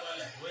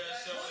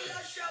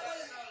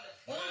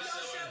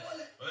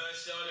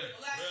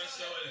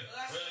ṣẹ́wọ̀lẹ̀.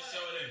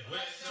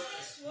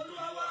 Jésù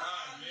Olúwa wa.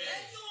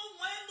 Ẹni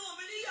ohun ẹnu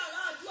mi ní yàrá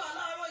àdúrà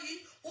láàárọ̀ yìí,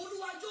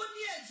 Olúwa jó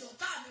ní ẹ̀jọ̀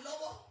tá mi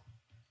lọ́wọ́.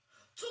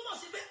 Túmọ̀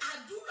sí pé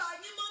àdúrà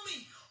yín mọ́mì,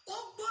 ó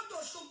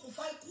gbọ́dọ̀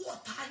ṣokùnfà ikú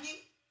ọ̀tá yín.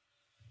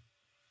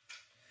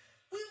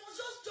 We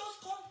must just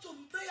come to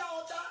prayer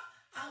altar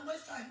and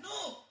waste time. No,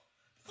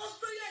 because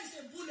prayer is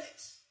a bullet.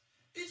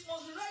 It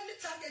must be rightly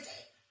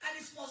targeted and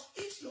it must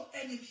hit your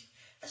enemy.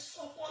 Ẹ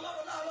sọ fún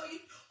Ọlọ́run láàárọ̀ yìí,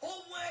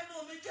 ohun ẹnu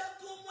mi jẹ́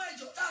kó mú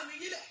ẹ̀jọ̀ tá mi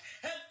yílẹ̀.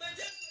 Ẹ pé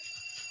Jésù.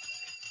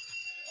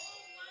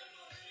 Ohun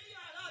ẹnu mi ní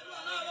yàrá àdúrà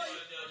láàárọ̀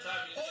yìí.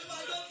 Olúwa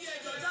jọ̀ọ́ fi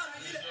ẹ̀jọ̀ tá mi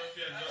yílẹ̀.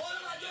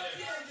 Olúwa jọ̀ọ́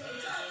fi ẹ̀jọ̀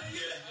tá mi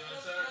yílẹ̀.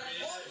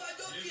 Olúwa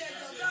jọ̀ọ́ fi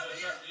ẹ̀jọ̀ tá mi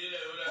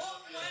yílẹ̀.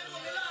 Ohun ẹnu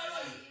mi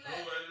láàárọ̀ yìí.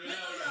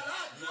 Nínú yàrá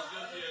àdúrà.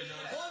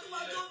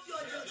 Olúwa jọ̀ọ́ fi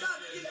ẹ̀jọ̀ tá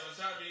mi yílẹ̀.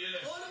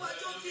 Olúwa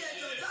jọ̀ọ́ fi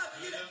ẹ̀jọ̀ tá mi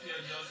yílẹ̀.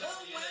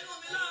 Ohun ẹnu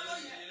mi láàárọ̀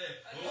yìí.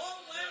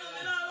 Ohun ẹnu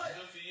mi láàárọ̀ yìí.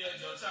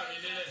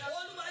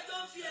 Olúwa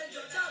jọ̀ọ́ fi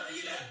ẹ̀jọ̀ tá mi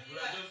yílẹ̀.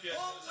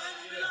 Ohun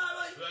ẹnu mi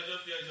láàárọ̀ yìí.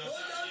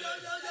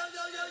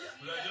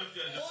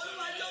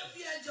 Olúwa jọ̀ọ́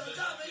fi ẹ̀jọ̀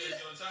tá mi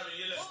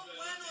yílẹ̀. Ohun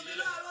ẹnu mi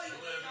láàárọ̀ yìí.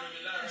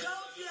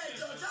 Jọ̀ọ́ fi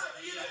ẹ̀jọ̀ tá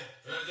mi yílẹ̀.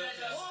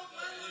 Ohun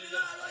ẹnu mi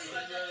láàárọ̀ yìí.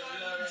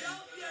 Jọ̀ọ́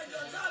fi ẹ̀jọ̀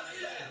tá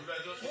mi yílẹ̀.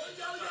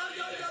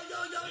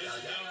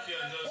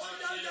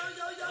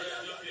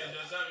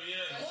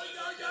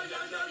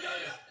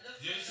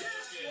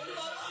 Jésù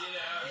Olúwa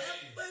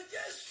ẹ pé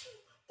Jésù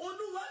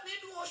Olúwa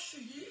nínú oṣù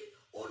yìí,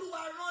 Olúwa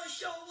rán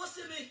iṣẹ́ owó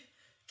sí mi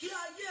kí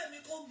ayé mi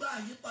kó gba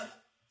àyípadà.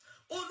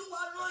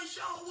 Olúwa rán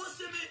iṣẹ́ owó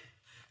sí mi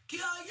kí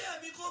ayé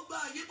mi kó gba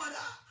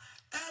àyípadà.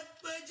 Ẹ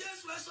pé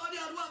Jésù ẹ sọ ní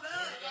àdúrà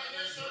bẹ́ẹ̀.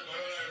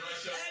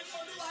 Ẹni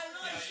Olúwa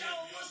rán iṣẹ́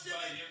owó sí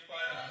mi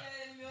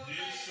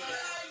kí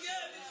ayé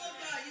mi kó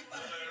gba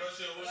àyípadà. Rán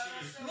iṣẹ́ owó sí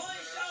mi. Rán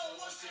iṣẹ́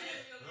owó sí mi.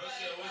 Rán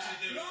iṣẹ́ owó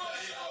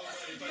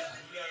sí mi.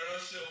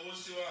 Ránṣẹ́ owó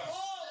sí wa. Oh,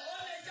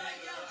 jẹ́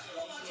ìyá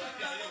ló máa ti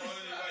gbà wọ́n.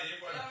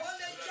 Ó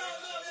lè jẹ́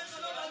olóore kan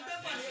ló máa gbé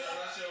pàdé wa.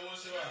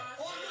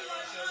 Olúwa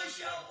rán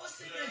iṣẹ́ owó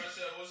sí mi.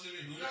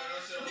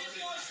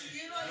 Nínú oṣù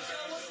yìí rán iṣẹ́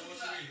owó sí mi.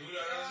 Bí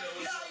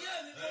ayé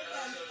mi kò gbà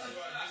yí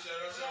padà. Rán iṣẹ́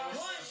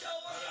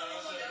owó sáwọn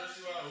ọmọ mi.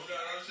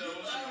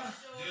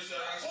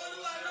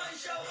 Olúwa rán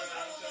iṣẹ́ owó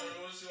sáwọn ọmọ mi.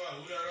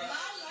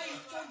 Làálà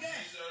ìtọ́gẹ̀.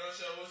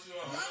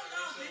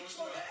 Làálà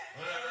ìtọ́gẹ̀.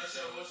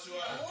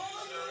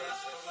 Olúwa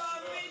fà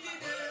mí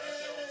dìde.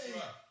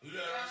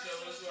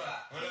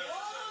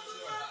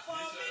 Olúwa fà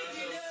mí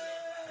dìde.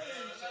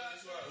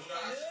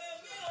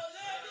 Èmi ò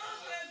lè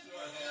dọ́gbẹ́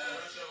gbòòrò.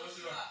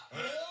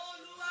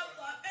 Olúwa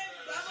fà mí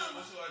gbàgbọ́.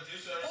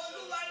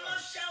 Olúwa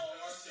ránṣẹ́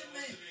owó sí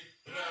mi.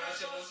 Olúwa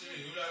ránṣẹ́ owó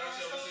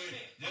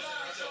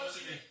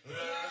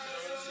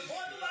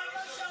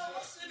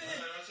sí mi.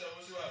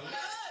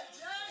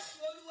 Jésù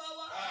Olúwa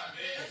wa.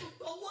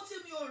 Owó tí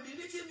mi ò rí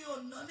ní tí mi ò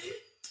ná ní.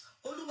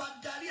 Olúwa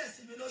darí ẹ̀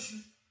sí mi lóṣù.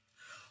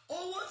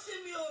 Owó tí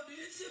mi ò rí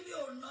tí mi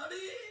ò ná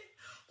rí.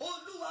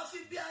 Olúwa fi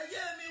bí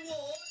ayé mi wò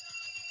ó.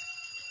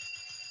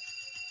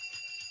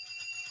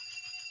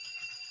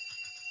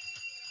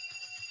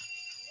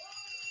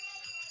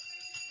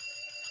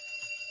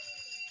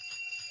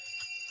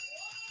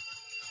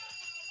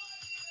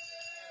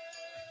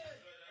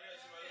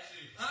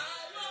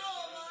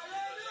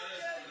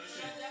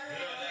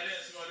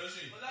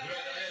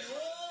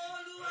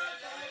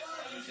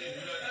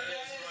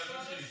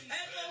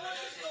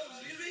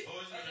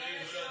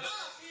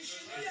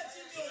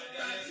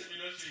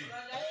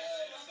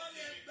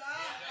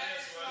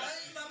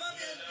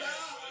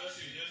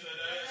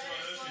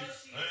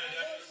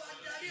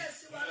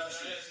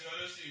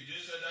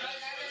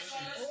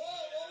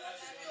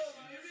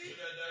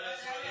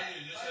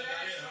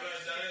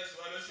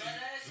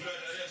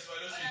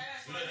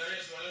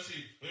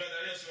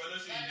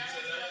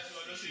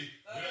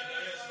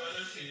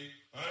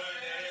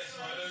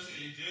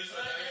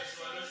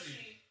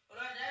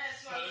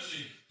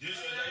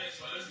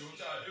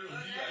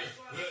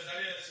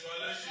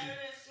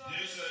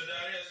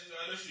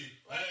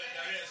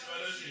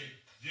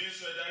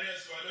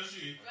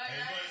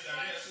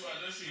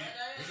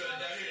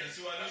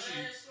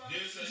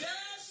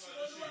 Jésù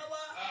Olúwa wa.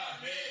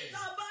 Tá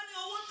a bá ní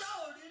owó tá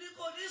ò rí rí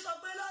kò ní sọ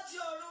pé láti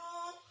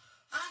ọ̀run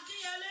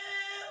Akínyẹlé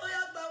ó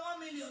yá gba $1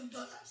 million.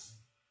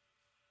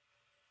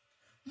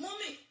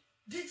 Mummy,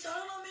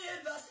 Deuteronomy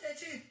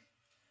 8:18.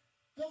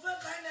 Mo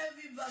fẹ́ ka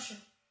NIV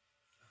version.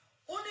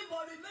 Only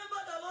but remember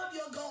the Lord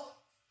your God,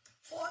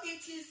 for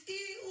it is He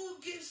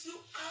who gives you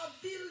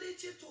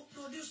ability to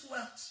produce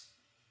wealth.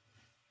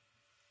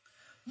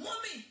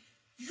 Mommy,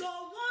 your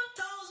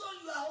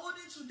 1,000 you are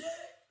holding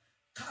today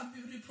can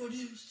be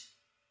reproduced.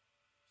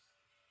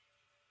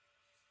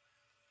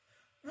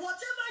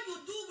 Whatever you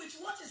do with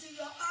what is in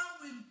your hand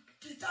will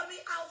determine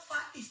how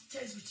far it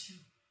stays with you.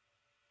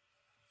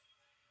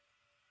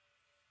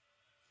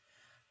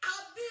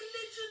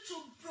 Ability to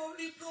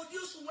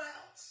reproduce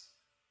wealth.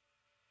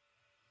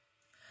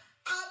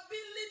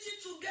 Ability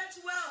to get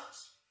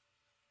wealth.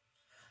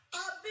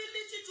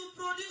 Ability to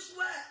produce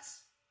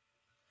wealth.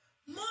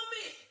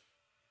 Mommy,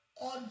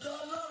 ọ̀dọ̀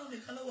Ọlọ́run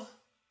nìkan ló wà.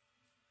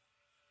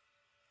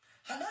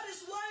 And that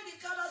is why the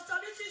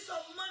characteristics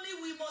of money,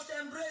 we must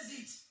embrace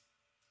it.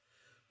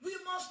 We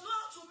must know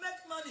how to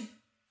make money.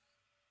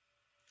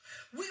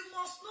 We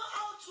must know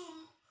how to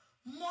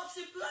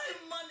multiply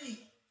money.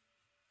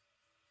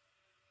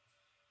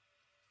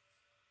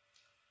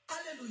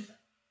 Hallelujah.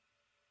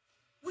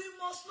 We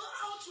must know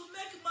how to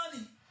make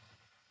money.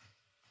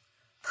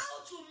 How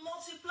to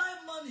multiply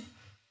money.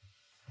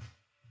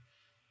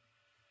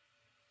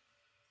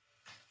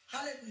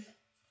 Hallelujah.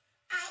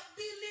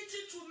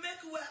 Ability to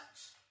make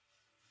wealth.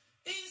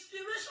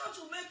 Inspiration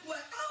to make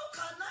wealth. How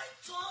can I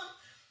turn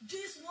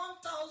this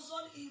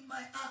 1,000 in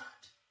my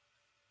hand?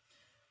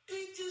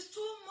 It is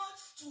too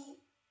much to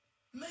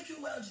make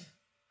you wealthy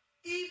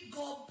if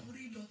God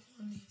breathed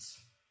upon it.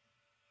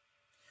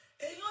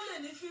 Èyàn lè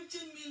ní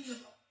 15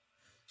 million.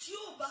 Tí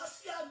ó bá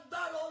sí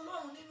agbára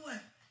Ọlọ́run nínú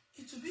ẹ̀,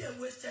 it will be a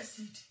wasted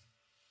seed.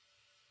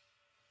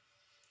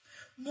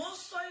 Mo ń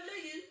sọ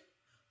eléyìí,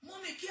 mú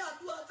mi kí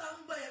àdúrà tá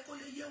ń gbà yẹ kó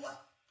lè yé wa.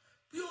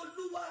 Bí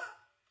Olúwa,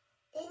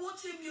 owó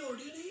tí mi ò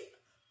rí rí,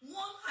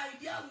 one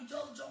idea will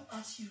just jump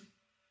at you.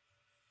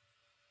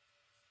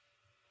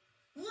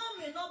 One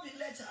may not be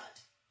lettered.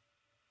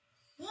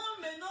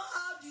 One may not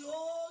have the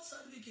whole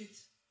certificate.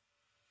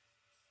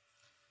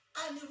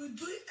 And he will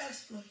do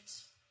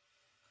exploits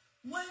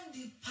when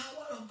the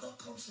power of God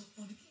comes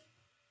upon him.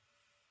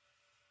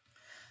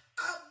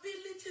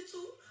 Ability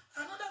to,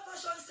 another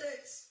version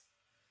says,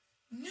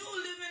 New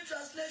Living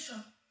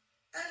Translation,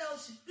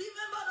 NLT.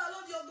 Remember the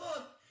Lord your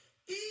God.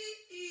 He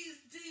is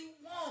the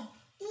one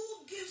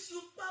who gives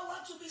you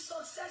power to be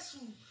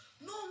successful.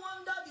 No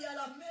wonder there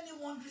are many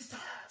wandering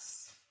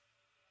stars.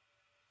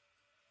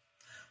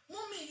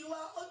 Mommy, you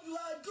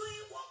are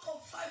doing work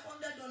of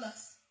 $500.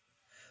 $500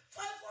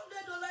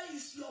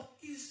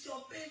 is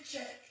your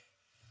paycheck.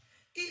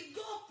 If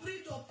God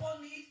breathed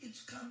upon it, it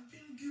can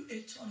bring you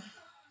a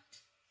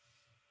turnaround.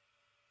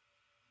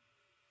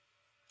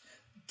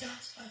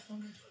 That's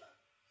 $500.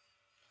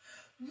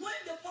 When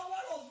the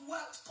power of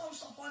wealth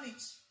comes upon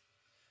it,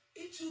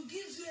 it will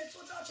give you a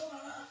total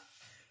turnaround.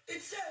 It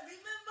said,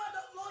 remember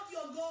the Lord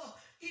your God.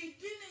 He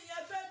didn't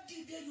ever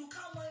did that you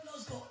can't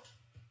minus God.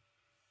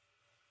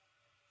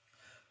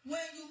 When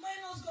you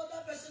minus God,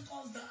 that person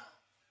comes down.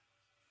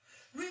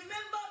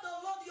 Remember the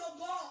Lord your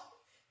God.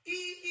 He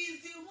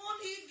is the one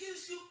He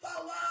gives you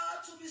power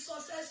to be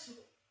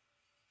successful.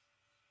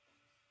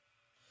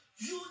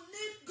 You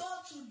need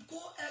God to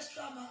go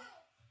extra mile.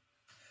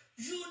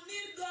 You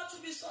need God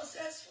to be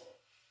successful.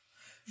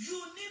 You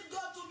need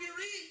God to be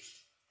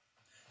rich.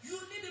 You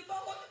need the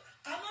power.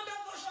 Another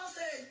version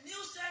says,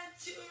 New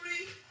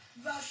Century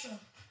Version.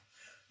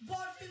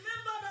 But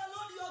remember the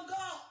Lord your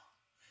God.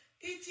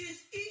 It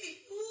is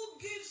He who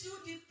gives you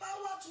the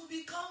power to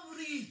become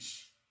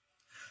rich.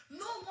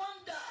 No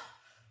wonder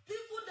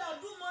people that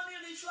do money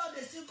ritual,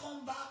 they still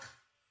come back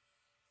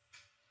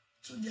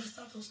to their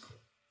status quo.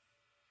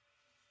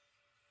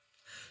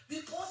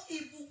 Because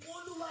ìbùkún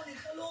Olúwa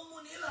nìkan ló mú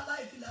ní ìlàlá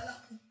ìfìlàlá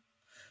kù.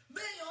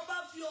 Béèyàn bá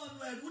fi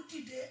ọ̀nà ẹ̀rú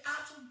dìde, á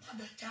tún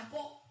padà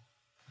jábọ́.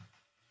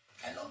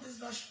 I love this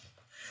version.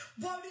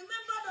 But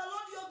remember the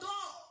Lord your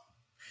God.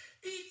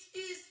 It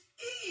is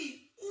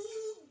He who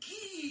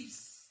gives.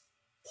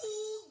 Who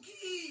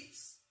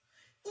gives.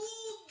 Who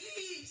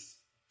gives.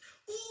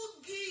 Who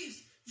gives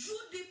you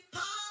the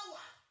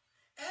power.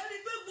 Ẹ̀rí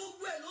pé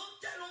gbogbo ẹ̀ ló ń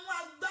tẹnu wọn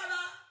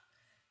agbára.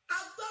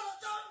 Agbára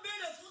tó ń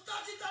béèrè fún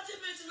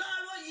 30 minutes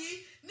láàárọ̀ yìí,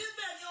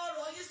 níbẹ̀ ni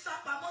ọ̀rọ̀ yìí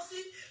sápamọ́ sí.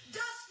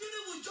 That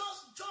spirit will just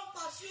jump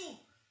at you.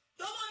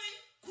 Your mommy,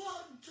 go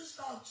on, just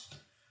out.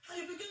 And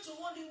you begin to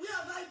wonder, where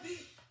have I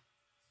been?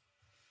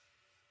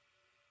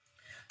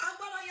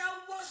 Agbára yẹn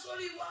wọ́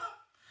sórí wa,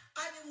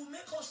 and it will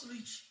make us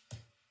rich.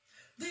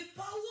 The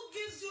power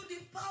gives you the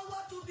power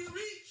to be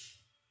rich.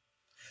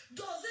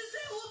 Does it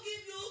say who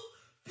give you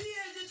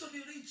PhD to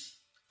be rich?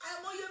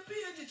 I'm on your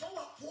PhD to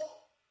work poor.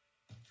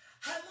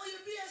 I'm on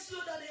your BSc so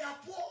that they are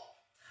poor.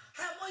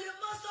 I'm on your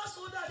master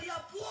so that they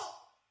are poor.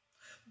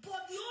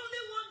 But the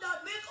only one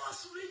that makes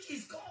us rich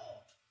is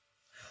God,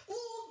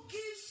 who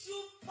gives you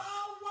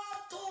power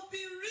to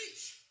be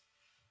rich,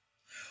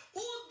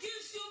 who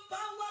gives you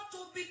power to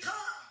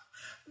become.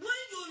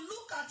 When you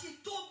look at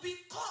it, to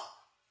become.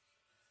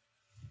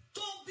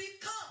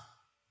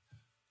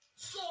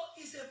 So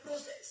it's a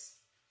process.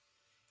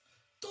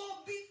 To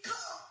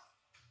become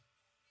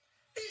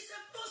is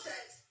a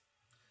process.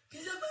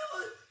 It's a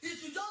way it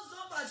will just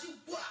jump as you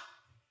go.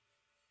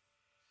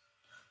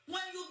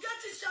 When you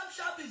get it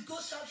sharp, it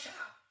goes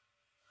sharp.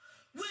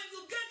 When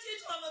you get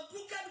it on a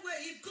crooked way,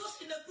 it goes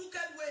in a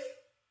crooked way.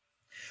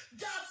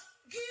 That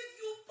gives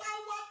you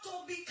power to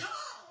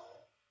become.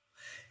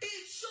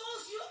 It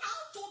shows you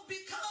how to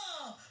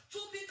become. To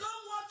become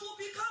what? To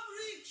become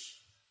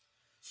rich.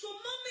 So,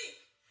 mommy,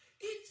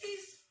 it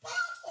is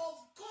part of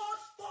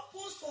God's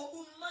purpose for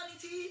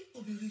humanity to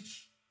be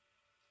rich.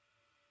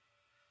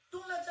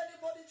 Don't let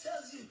anybody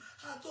tell you,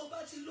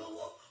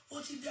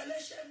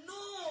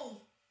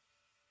 no.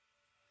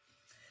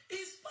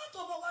 It's part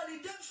of our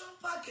redemption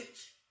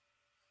package.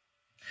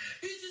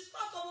 It is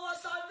part of our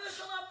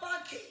salvational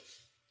package.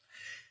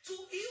 To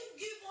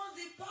give us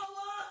the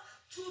power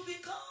to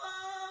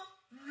become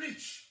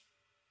rich.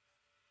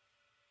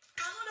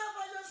 Another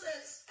version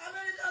says,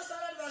 American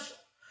Standard Version,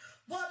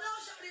 but thou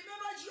shalt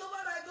remember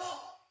Jehovah thy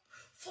God,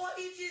 for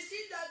it is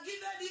He that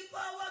giveth thee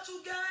power to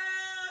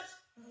get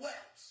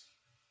wealth.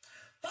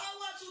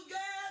 Power to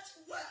get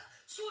wealth.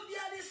 So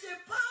there is a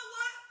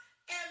power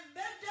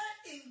embedded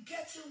in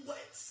getting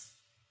wealth.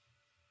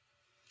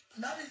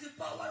 And that is the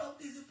power of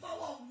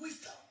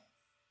wisdom.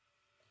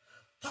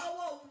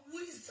 Power of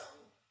wisdom.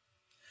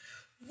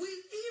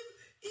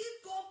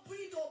 If God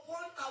breathed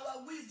upon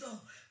our wisdom,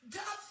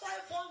 that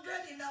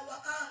 500 in our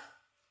hand,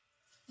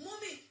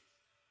 mommy,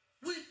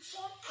 we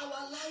turn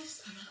our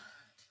lives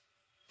around.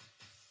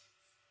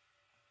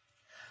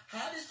 I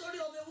had the story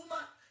of a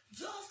woman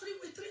just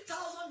with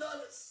 $3,000.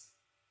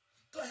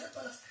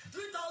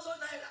 $3,000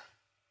 naira.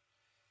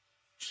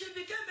 She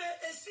became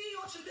a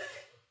CEO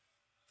today.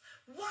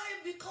 Why?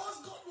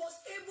 Because God was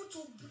able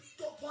to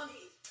breathe upon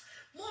it.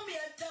 Mommy,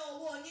 I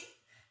tell you,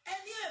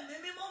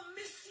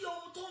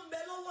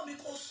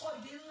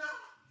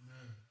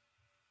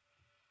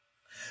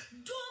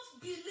 don't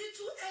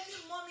belittle any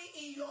money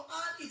in your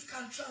hand, it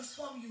can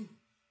transform you.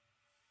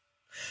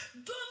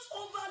 Don't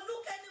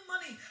overlook any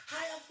money.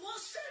 I have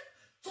once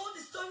told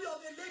the story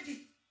of a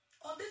lady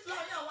on this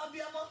line.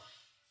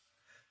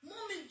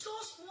 Mommy,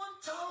 just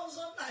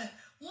 1,000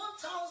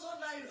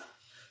 naira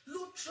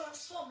look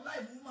transform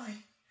life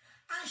woman.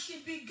 And she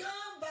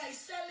began by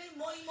selling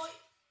moi.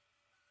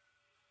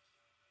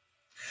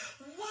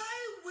 Why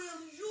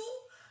will you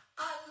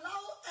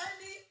allow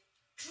any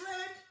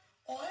trade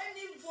or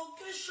any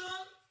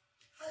vocation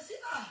and say,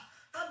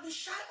 I'll be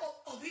shy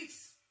of it?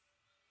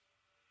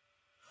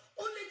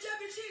 Only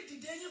JBT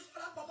did they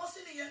for Papa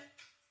sitting here.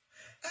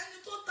 And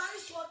it told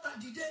ice water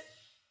did they?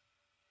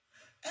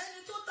 And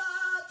it told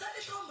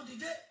telecom did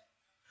they?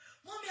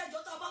 Mommy, I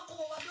got a back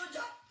over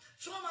Doja.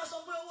 Show my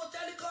somewhere over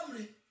telecom,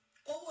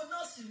 over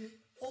nursery,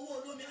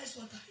 over Lumi. ice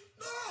water.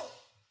 No.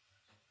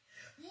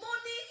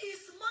 Money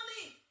is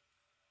money.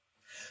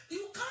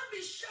 You can't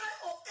be shy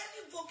of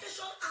any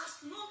vocation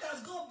as long as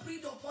God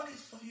breathed upon it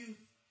for you.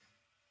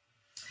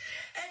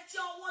 And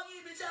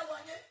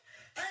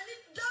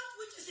that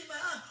which is in my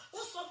hand,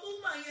 also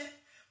woman,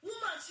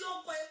 woman,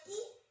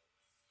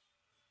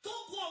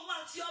 don't go on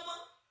what your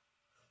mom.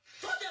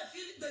 Don't you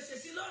feel this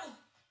is long?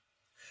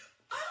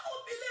 I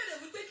don't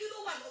believe we take it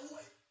over.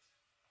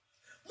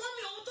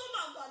 Mommy, I don't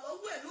know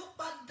where look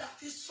back that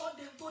he saw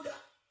them to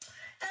that.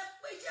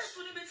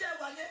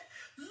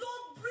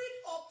 Lord,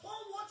 breathe upon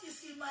what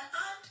is in my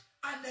hand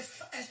and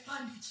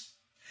expand it.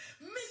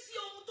 Missy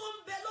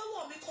Omuton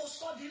Bello, because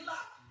so the la.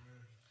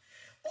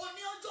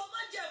 Only on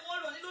Tomaja,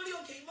 more on the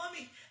okay,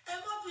 mommy, and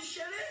what we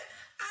share,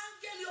 and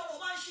get your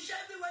man, she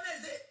shall be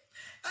Wednesday.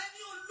 And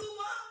you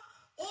lua,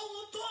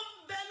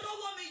 Omuton Bello,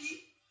 woman,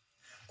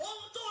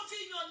 Omuton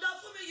in your dad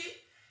for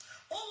me,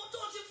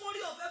 Omuton for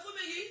your for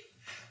me,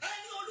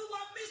 and your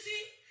lua, Missy,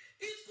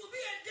 it could be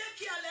a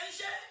daycare.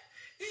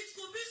 It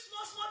could be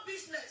small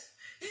business.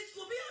 It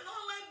could be an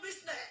online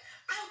business.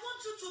 I want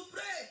you to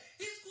pray.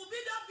 It could be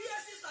that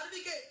BSc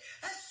certificate.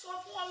 And so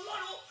for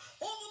Lord,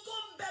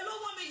 Omuton Bello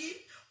Wami,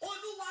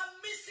 Oluwa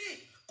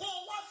Missy,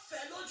 Kowa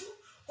Feloju,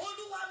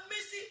 Oluwa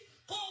Missy,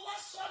 Kowa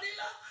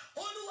Solila,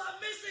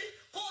 Oluwa Missy,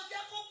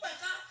 Koja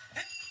Kopeka.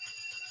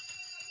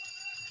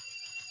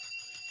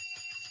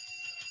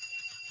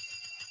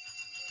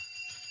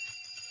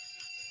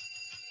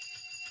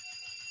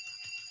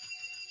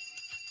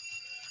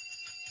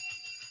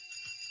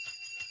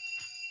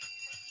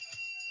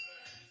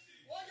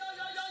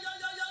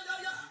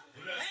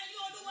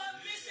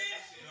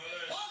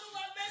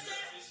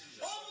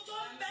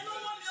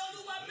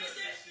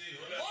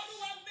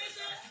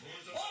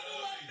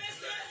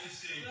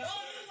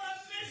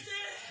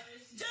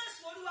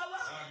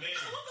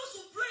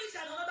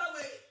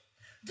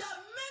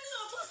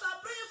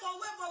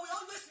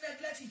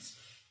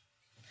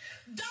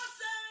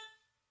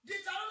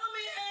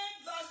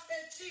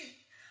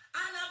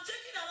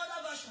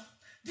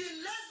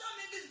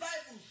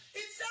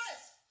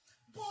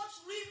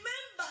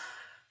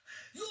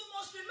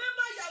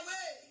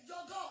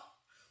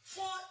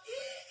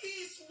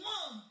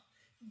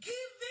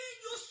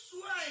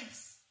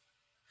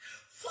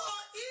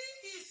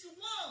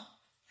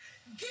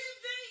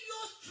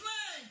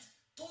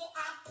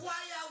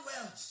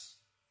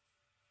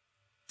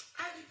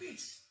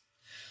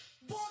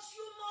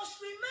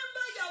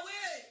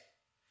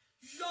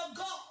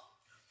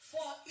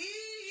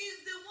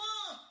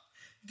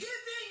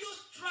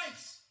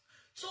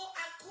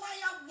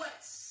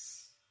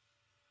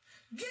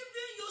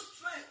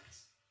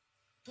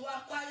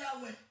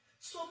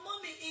 So,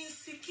 mommy, in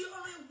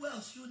securing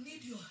wealth, you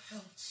need your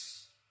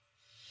health.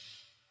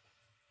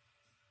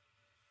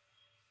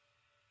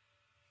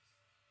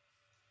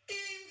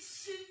 In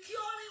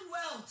securing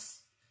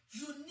wealth,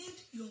 you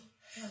need your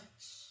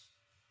health.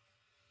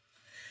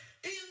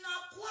 In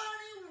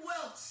acquiring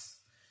wealth,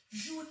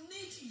 you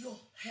need your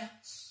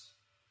health.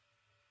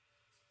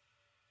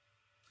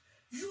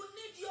 You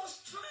need your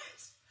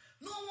strength.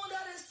 No wonder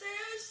it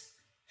says,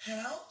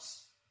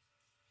 health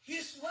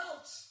is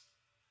wealth.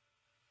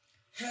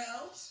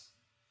 Health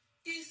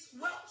is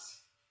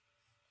wealth.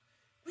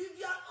 If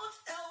you are not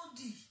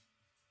healthy,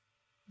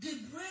 the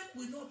brain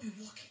will not be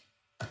working.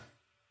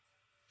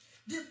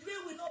 The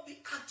brain will not be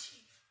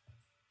active.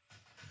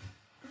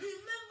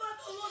 Remember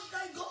the Lord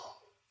thy God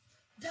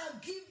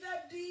that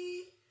giveth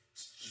thee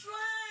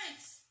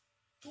strength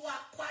to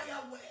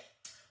acquire wealth.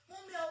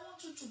 Mommy, I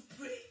want you to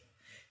pray.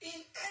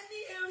 In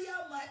any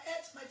area my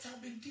health might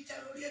have been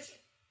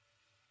deteriorating.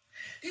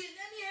 In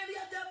any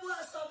area devil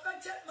has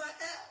affected my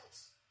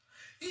health.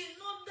 In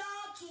order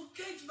to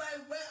cage my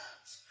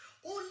wealth,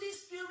 Holy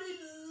Spirit,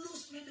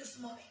 loose me this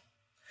morning.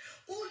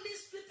 Holy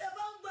Spirit,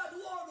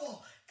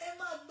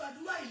 Emma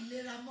Badua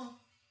Ilerama.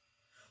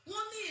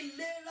 One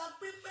ilera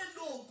pipe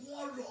lóògùn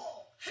ọrọ̀.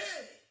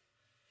 Hey!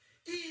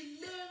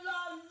 Ìlera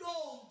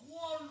lóògùn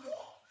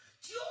ọrọ̀.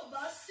 Tí ò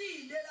bá sí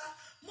ìlera,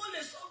 mo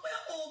lè sọ pé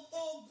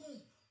oògùn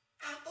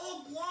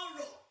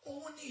ọrọ̀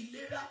òun ni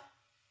ìlera.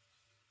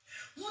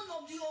 One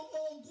of the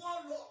oògùn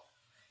ọrọ̀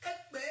ẹ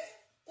pé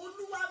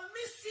Olúwa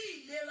mí sí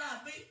ìlera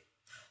mi.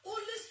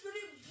 Holy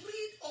Spirit,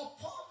 breathe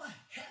upon my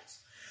health.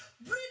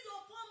 Breathe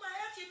upon my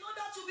health in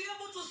order to be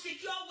able to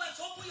secure wealth.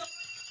 Open your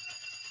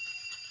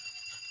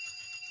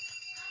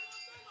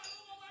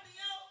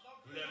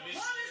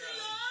what is in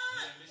your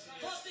hand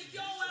to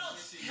secure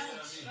wealth?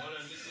 Health.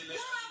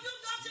 What have you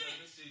gotten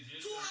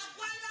to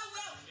acquire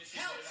wealth?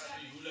 Health.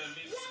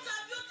 What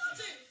have you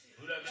gotten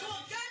to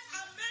get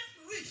and make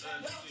rich?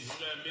 Wealth.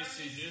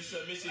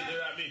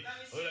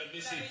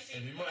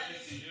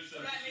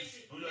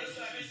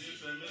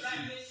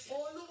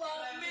 Olúwa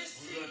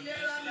Messi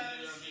lera mi.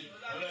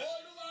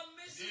 Olúwa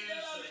Messi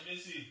lera mi.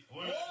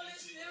 Holy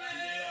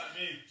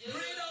Spirit,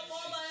 breathe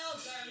upon my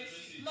health.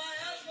 My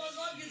health must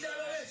not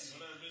deteriorate.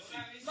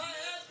 My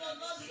health must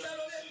not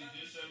deteriorate.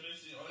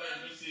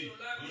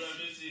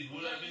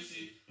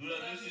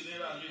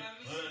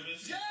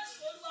 Yes,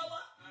 Olúwa.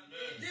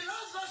 The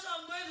last verse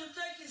I'm going to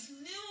take is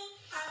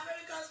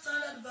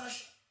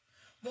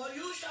But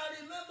you shall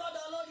remember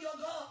the Lord your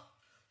God,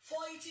 for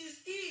it is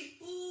He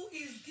who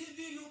is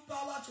giving you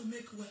power to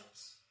make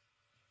wealth.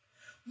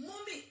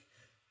 Mommy,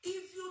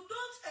 if you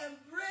don't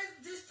embrace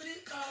these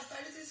three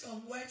characteristics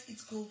of wealth, it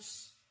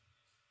goes.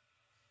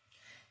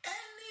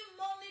 Any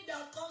money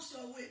that comes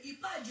your way,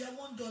 it buys you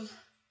 $1.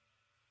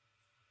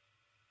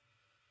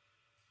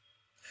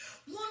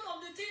 One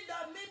of the things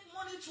that make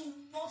money to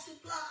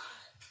multiply.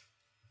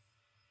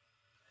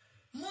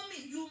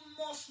 Mommy, you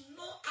must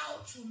know how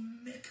to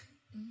make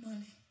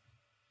money.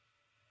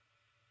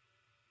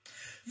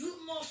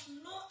 You must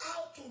know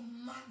how to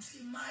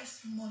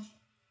maximize money.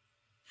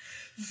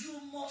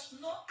 You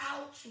must know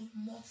how to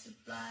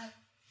multiply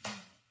money.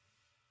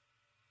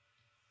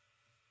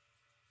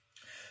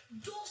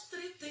 Those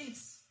three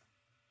things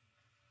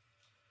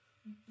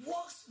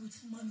works with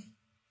money.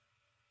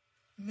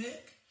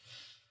 Make,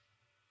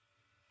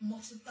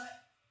 multiply,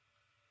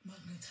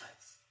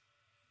 magnetize.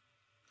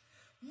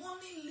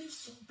 Money leaves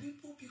some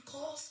people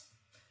because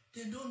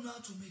they don't know how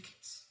to make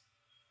it.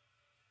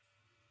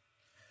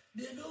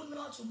 They don't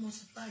know how to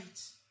multiply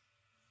it.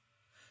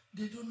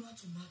 They don't know how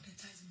to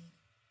magnetize money.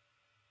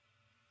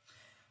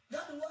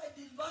 That's why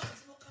the verse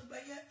is not coming by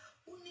here.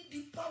 Who need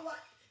the power?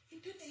 He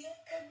didn't hear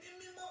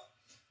every more.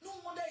 No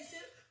wonder he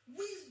said,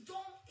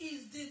 wisdom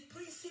is the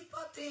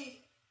principal thing.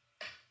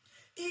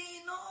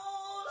 In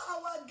all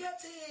our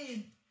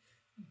getting,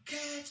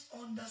 get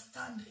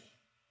understanding.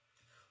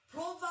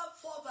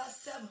 Proverbs 4 verse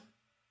 7.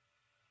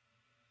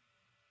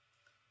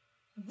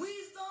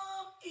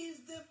 Wisdom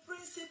is the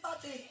principal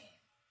thing.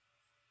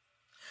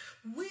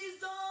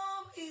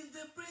 Wisdom is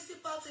the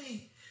principal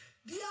thing.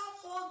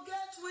 Therefore,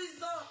 get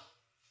wisdom.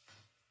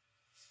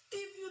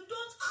 If you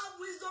don't have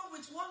wisdom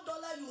with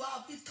 $1 you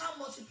have, it can't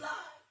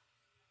multiply.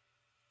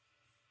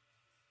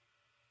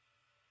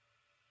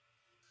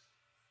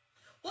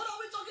 What are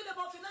we talking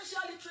about? Financial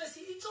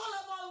literacy. It's all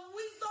about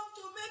wisdom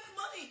to make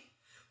money,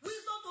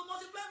 wisdom to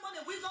multiply money,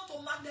 wisdom to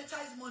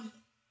magnetize money.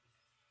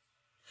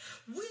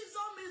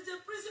 Wisdom is the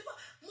principle.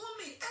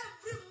 Mommy,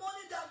 every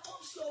money that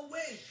comes your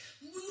way,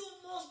 you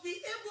must be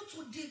able to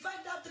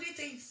divide that three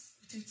things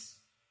with it.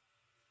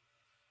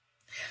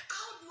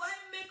 How do I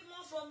make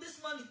more from this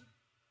money?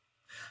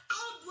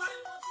 How do I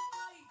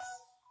multiply it?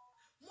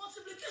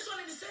 Multiplication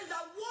in the sense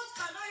that what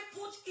can I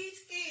put it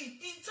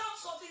in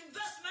terms of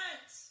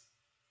investments?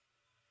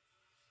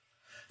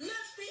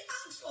 Let's be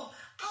asked for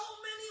how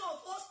many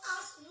of us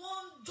has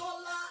 $1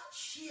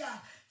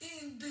 share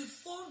in the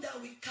phone that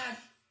we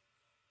carry?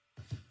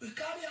 We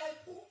carry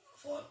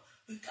iPhone,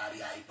 we carry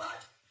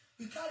iPad,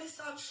 we carry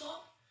Samsung.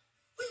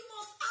 We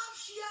must have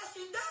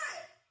shares in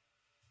there.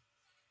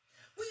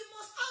 We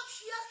must have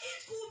shares. It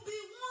could be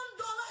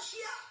 $1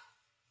 share.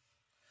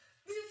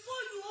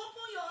 Before you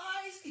open your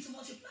eyes, it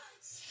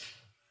multiplies.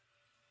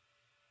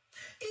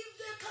 If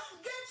they can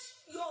get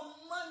your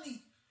money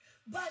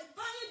by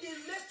buying the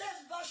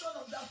latest version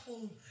of that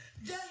phone,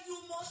 then you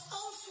must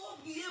also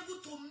be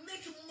able to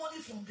make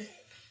money from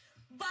there.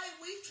 By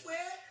which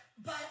way?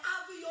 By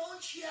having your own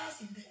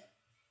shares in there.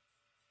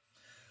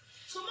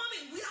 So,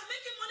 mommy, we are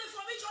making money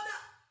from each other.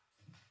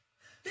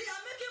 They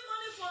are making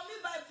money from me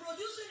by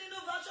producing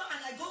innovation,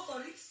 and I go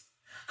for it.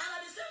 And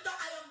at the same time,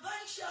 I am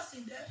buying shares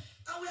in there,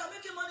 and we are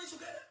making money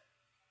together.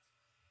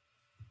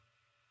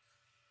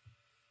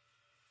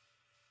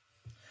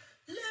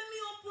 Let me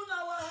open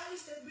our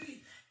eyes a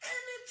bit.